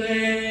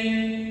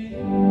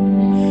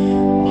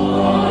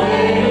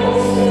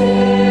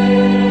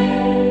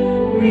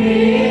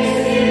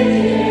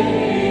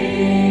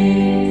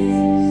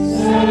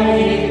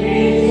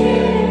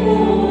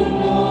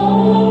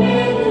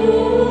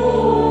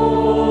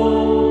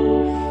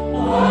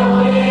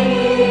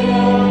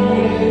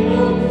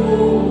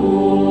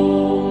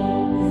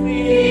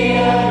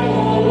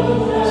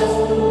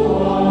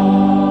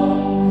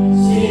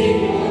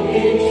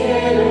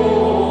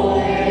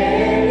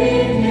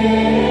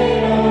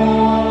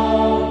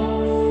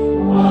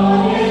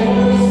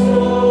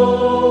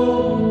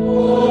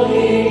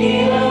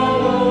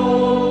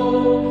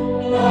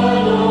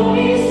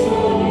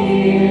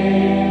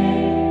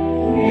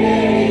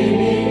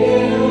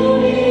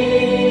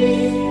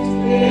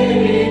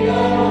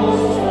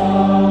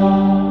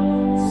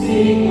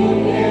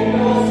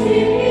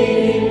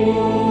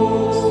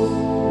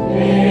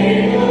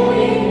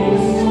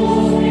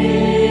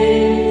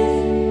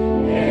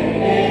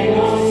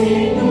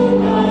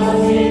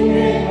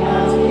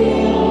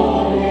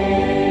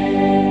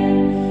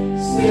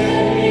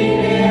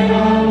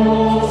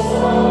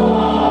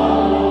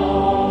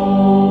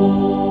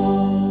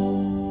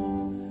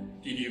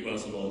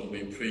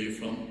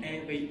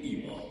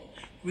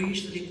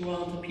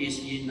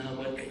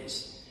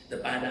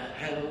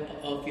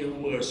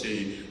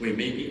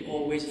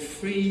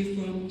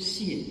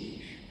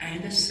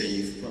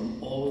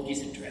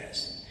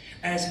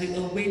 As we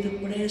await the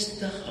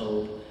blessed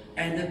hope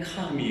and the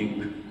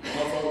coming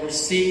of our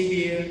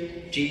Savior,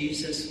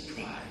 Jesus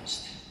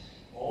Christ.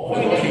 For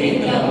the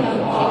kingdom,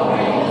 the power,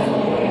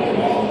 and the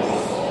glory,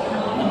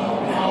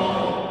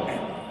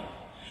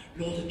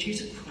 Lord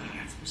Jesus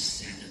Christ, who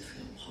said to the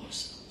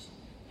apostles,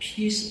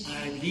 "Peace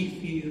I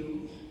leave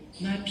you,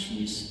 my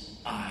peace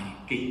I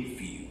give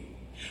you."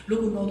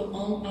 Look not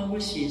on our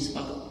sins,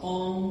 but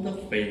on the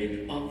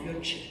faith of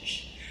your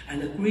church,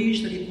 and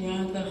graciously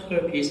grant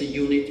her peace and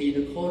unity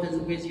in accordance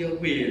with your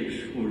will,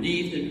 who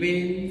live and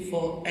reign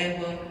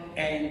forever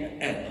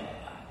and ever.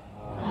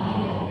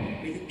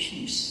 Amen. May the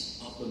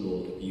peace of the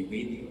Lord be with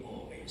you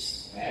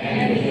always.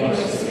 And with your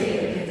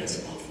spirit. Let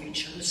us offer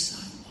each other a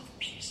sign of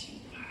peace in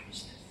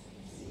Christ.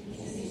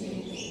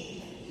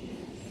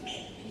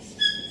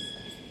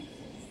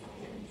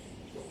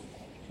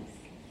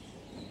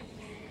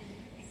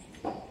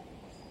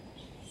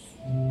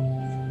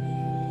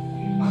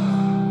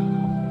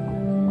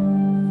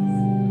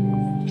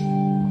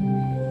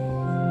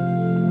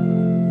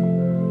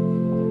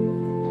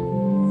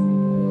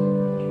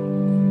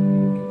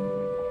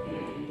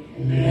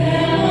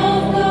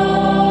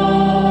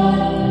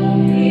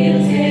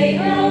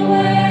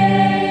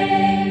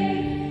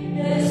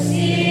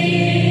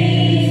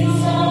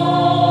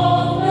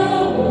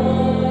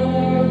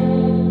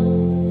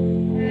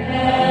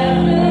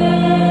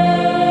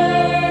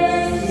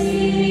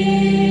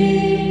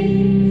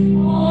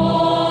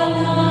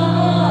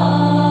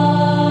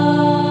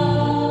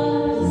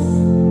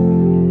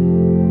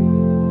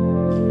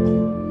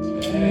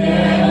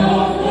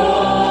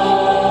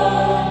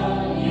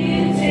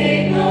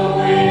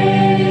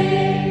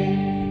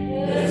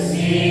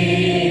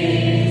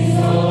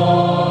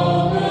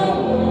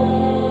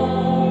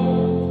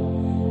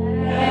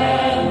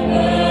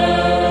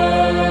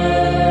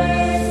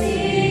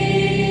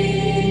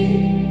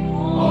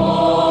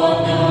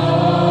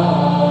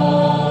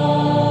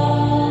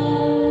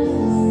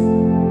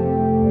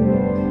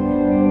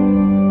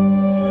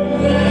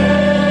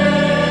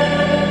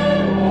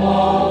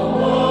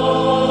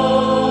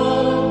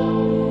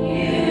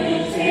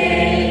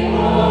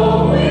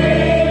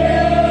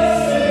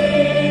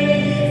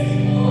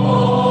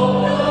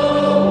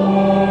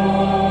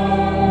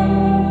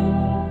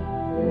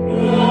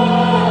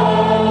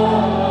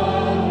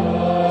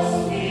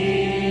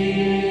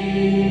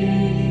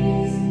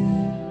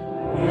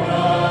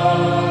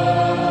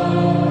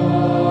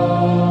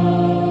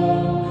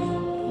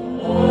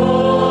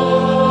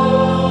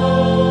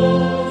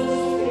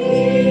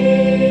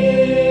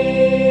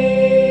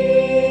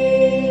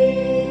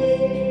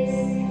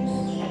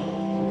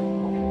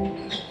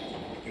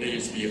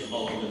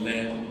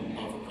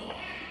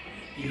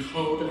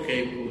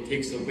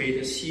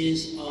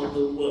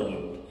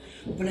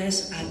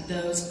 Blessed are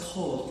those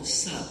called the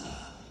Son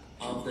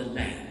of the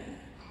Lamb.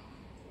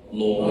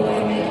 Lord,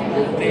 I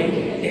make the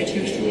faith that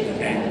you should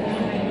abandon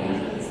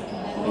me.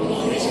 The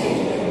Lord is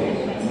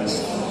good, my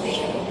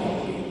salvation.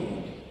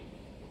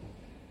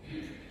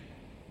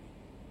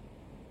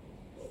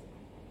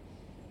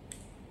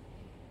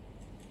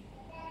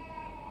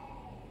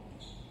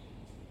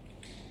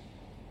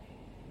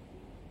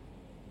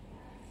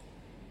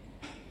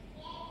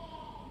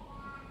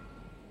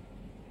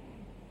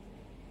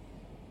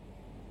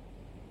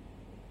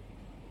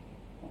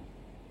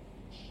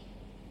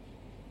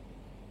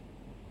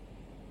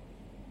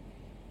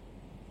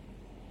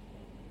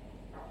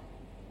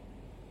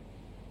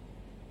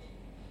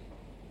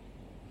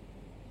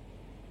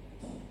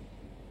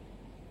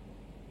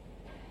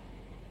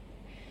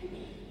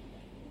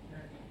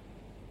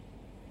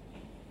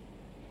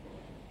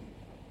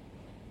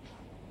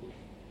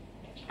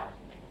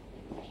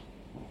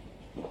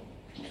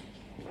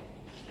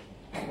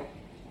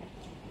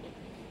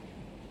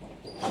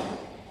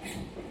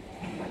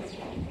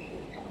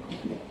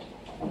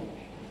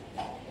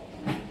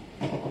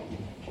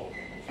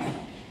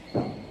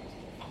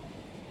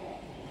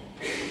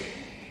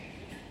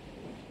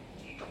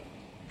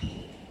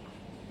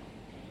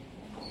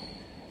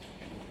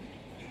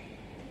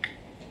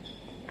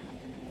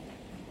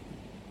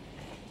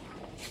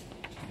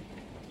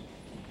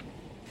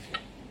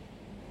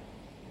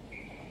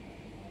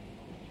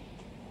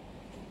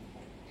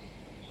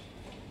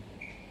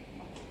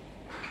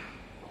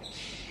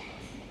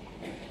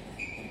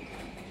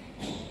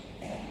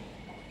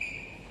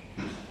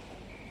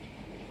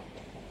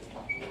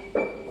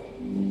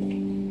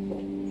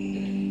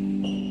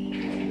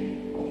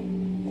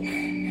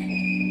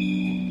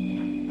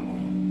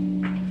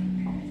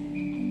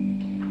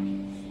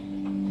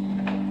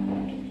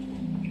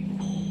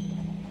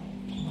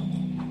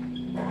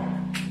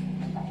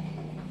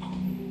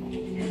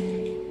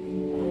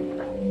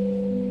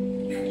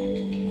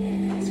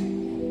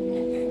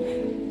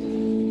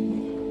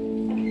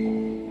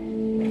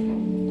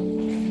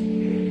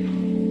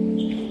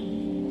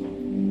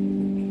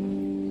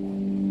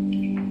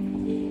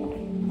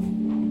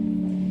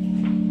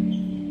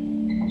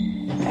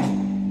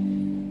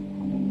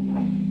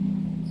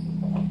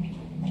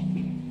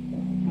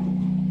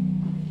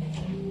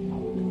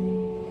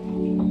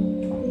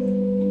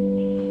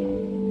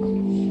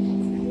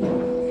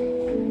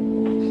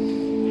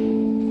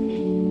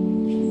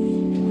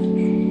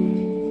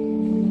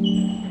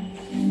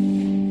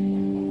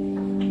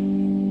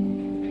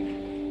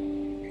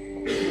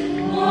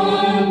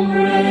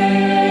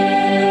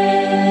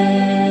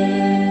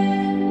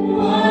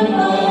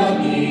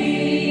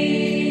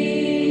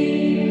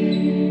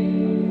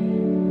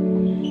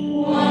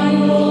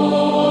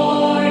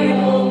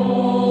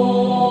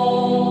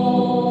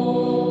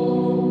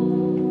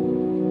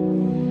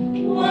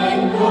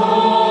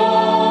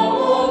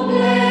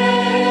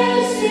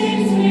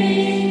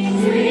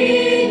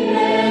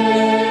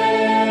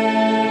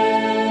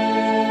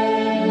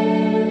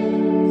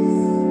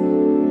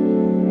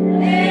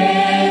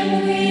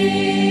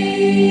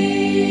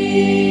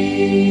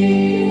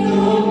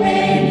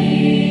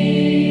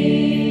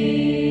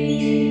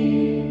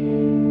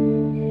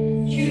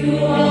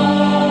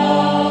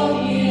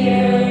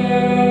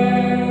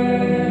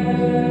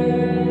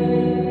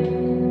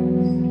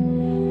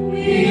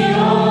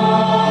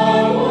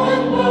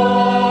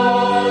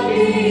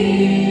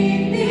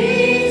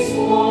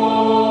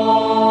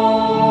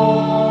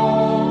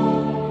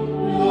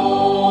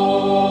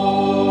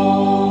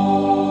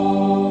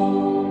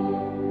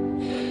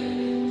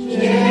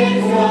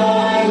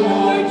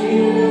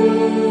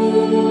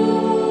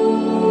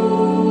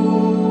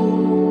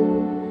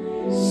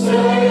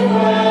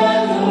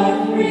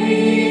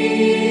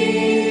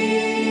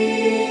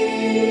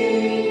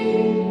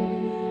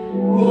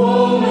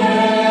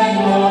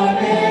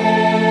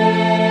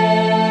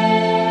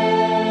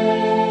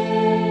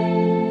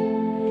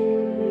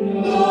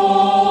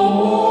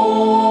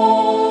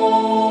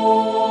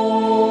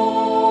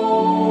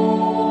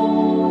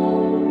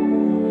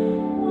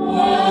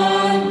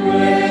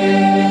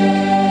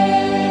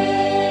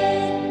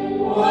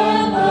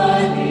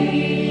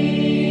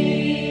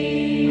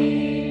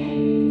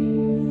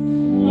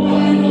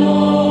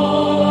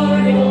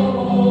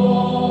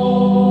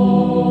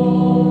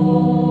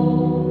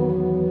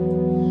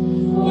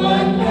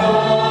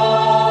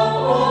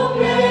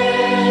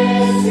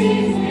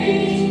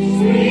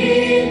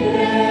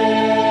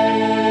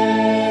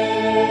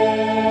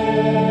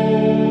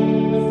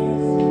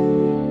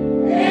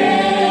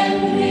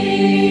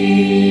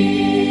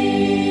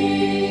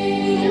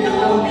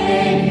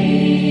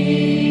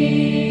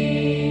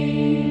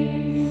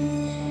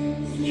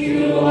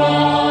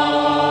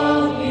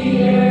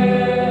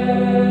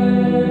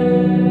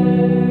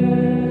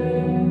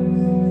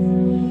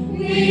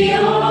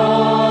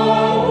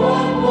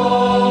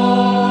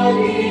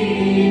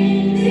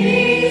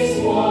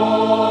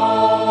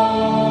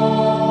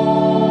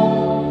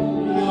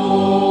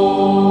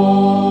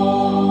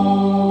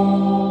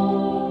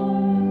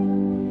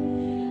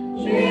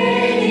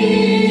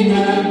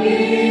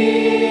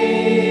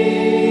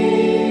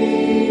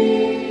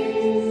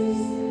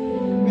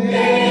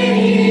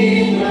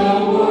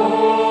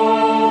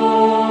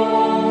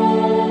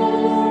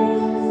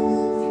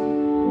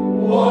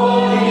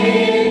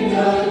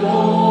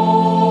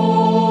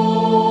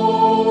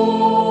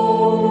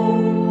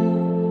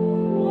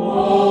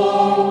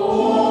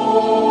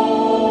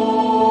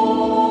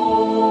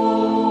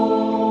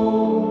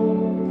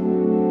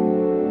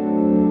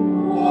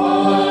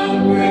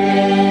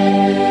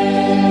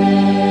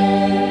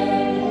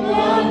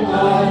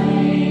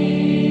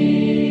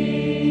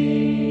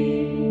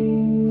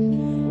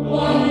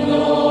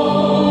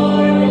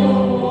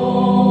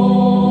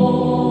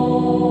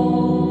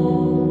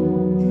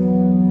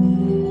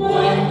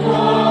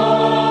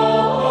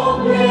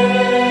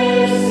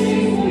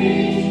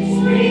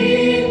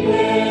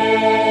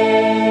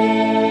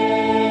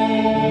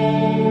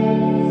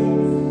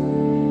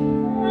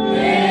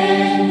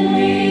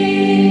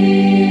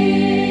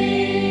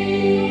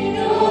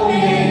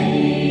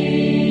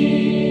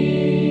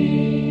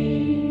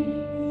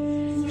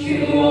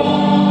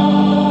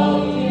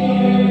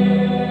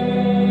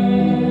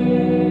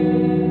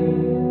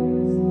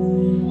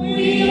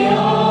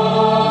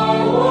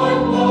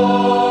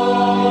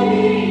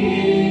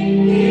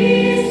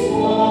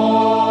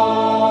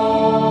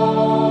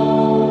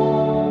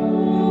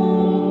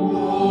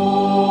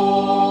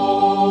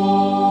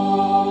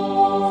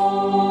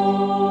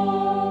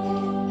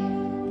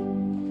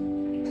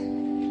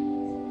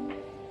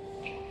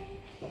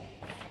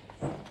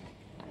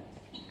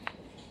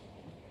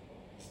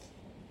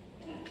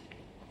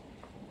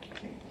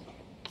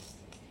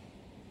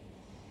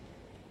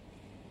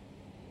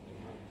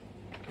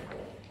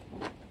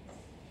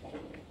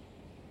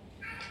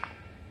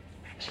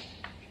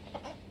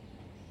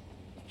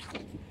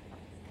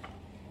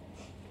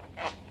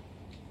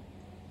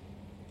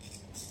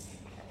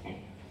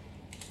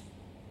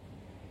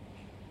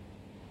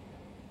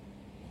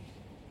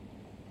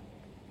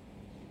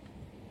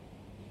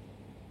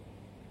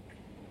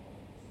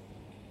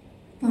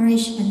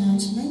 Parish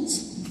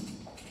announcements.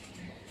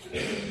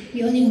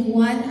 We only have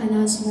one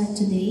announcement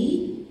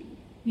today.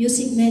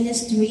 Music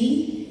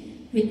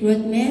ministry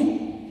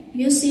recruitment.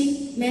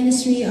 Music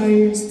ministry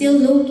are still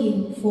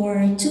looking for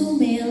 2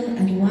 male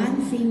and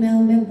 1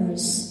 female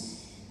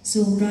members.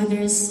 So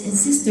brothers and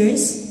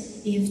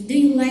sisters, if do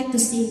you like to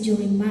sing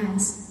during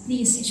Mass,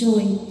 please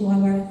join to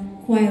our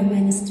choir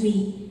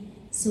ministry.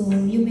 So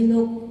you may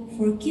look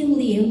for Kim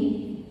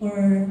Liam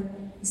or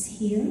is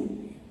here,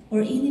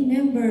 or any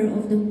member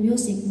of the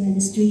music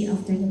ministry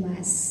after the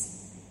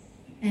Mass.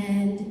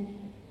 And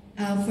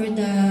for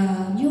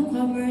the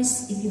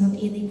newcomers, if you have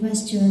any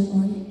question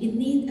or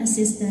need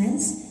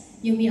assistance,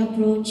 you may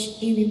approach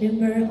any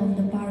member of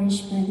the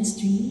parish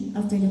ministry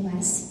after the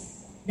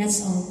Mass.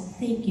 That's all.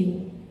 Thank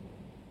you.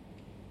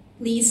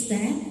 Please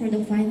stand for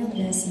the final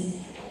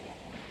blessing.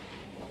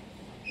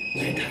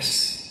 Let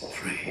us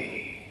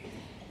pray.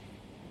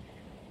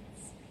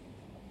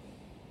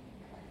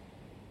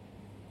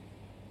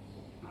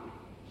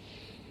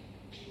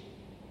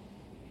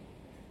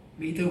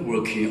 May the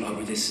working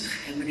of this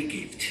heavenly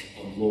gift,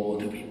 O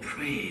Lord, we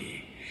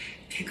pray,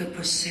 take a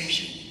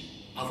possession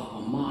of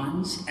our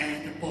minds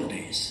and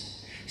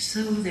bodies,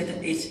 so that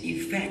its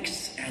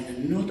effects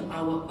and not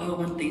our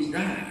own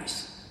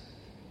desires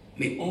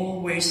may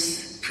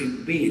always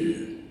prevail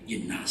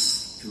in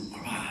us through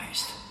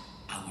Christ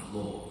our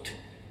Lord.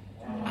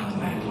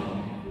 Amen.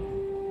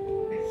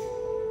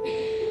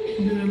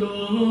 The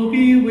Lord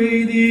be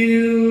with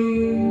you.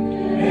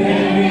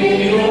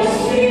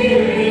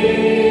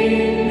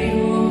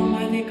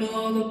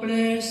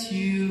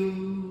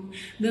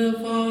 The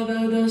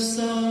Father, the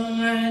Son,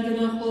 and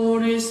the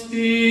Holy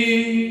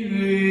Spirit.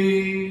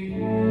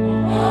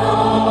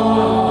 Amen.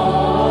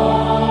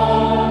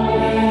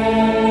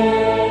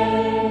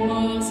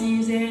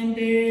 Moses and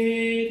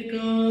David,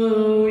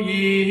 go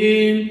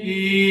in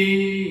peace.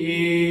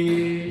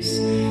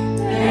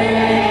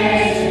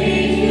 Thanks be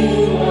to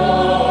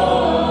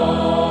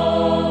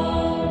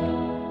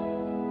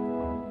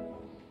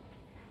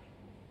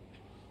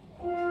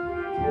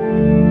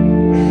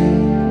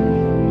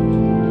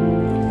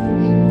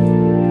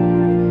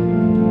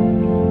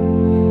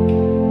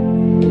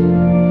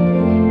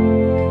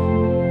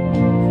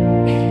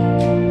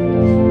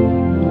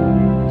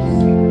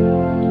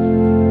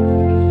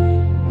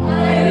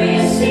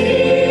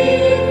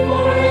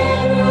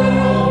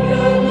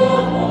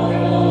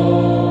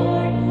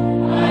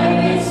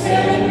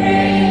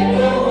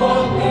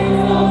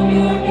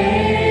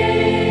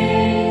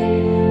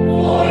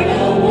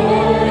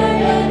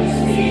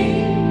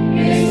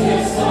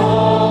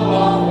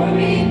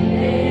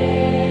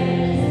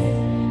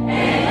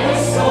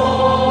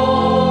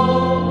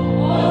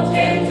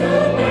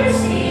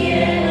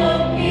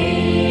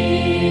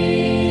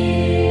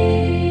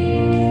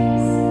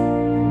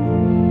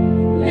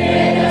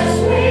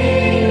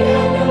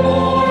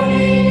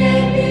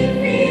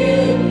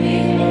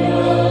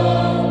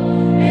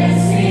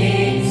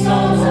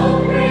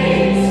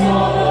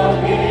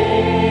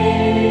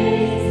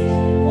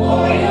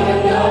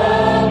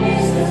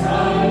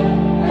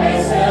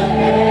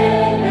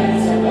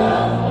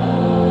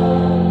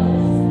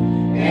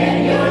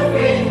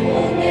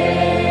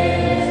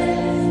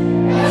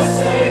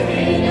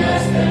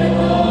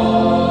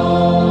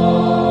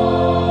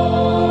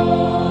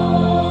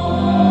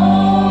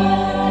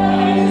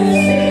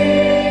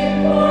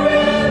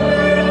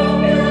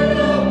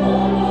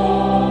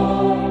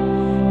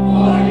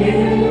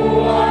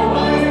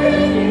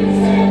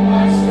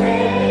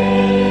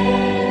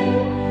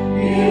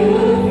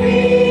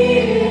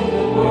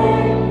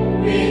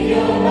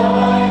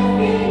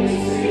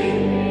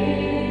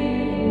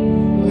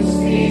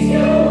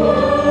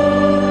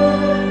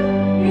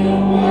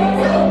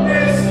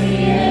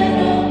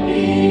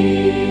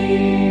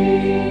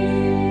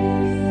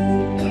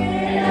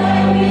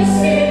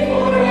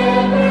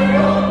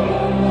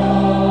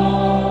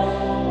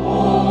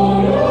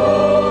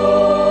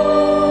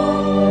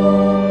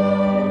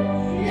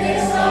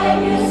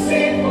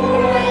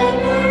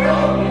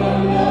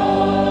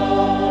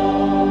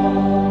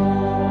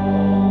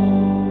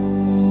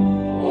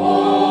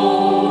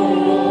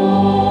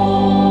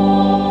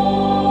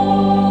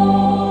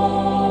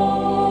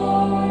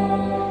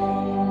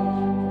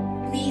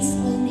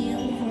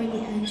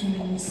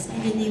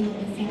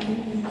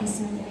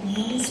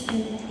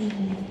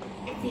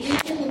The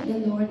angel of the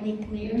Lord declared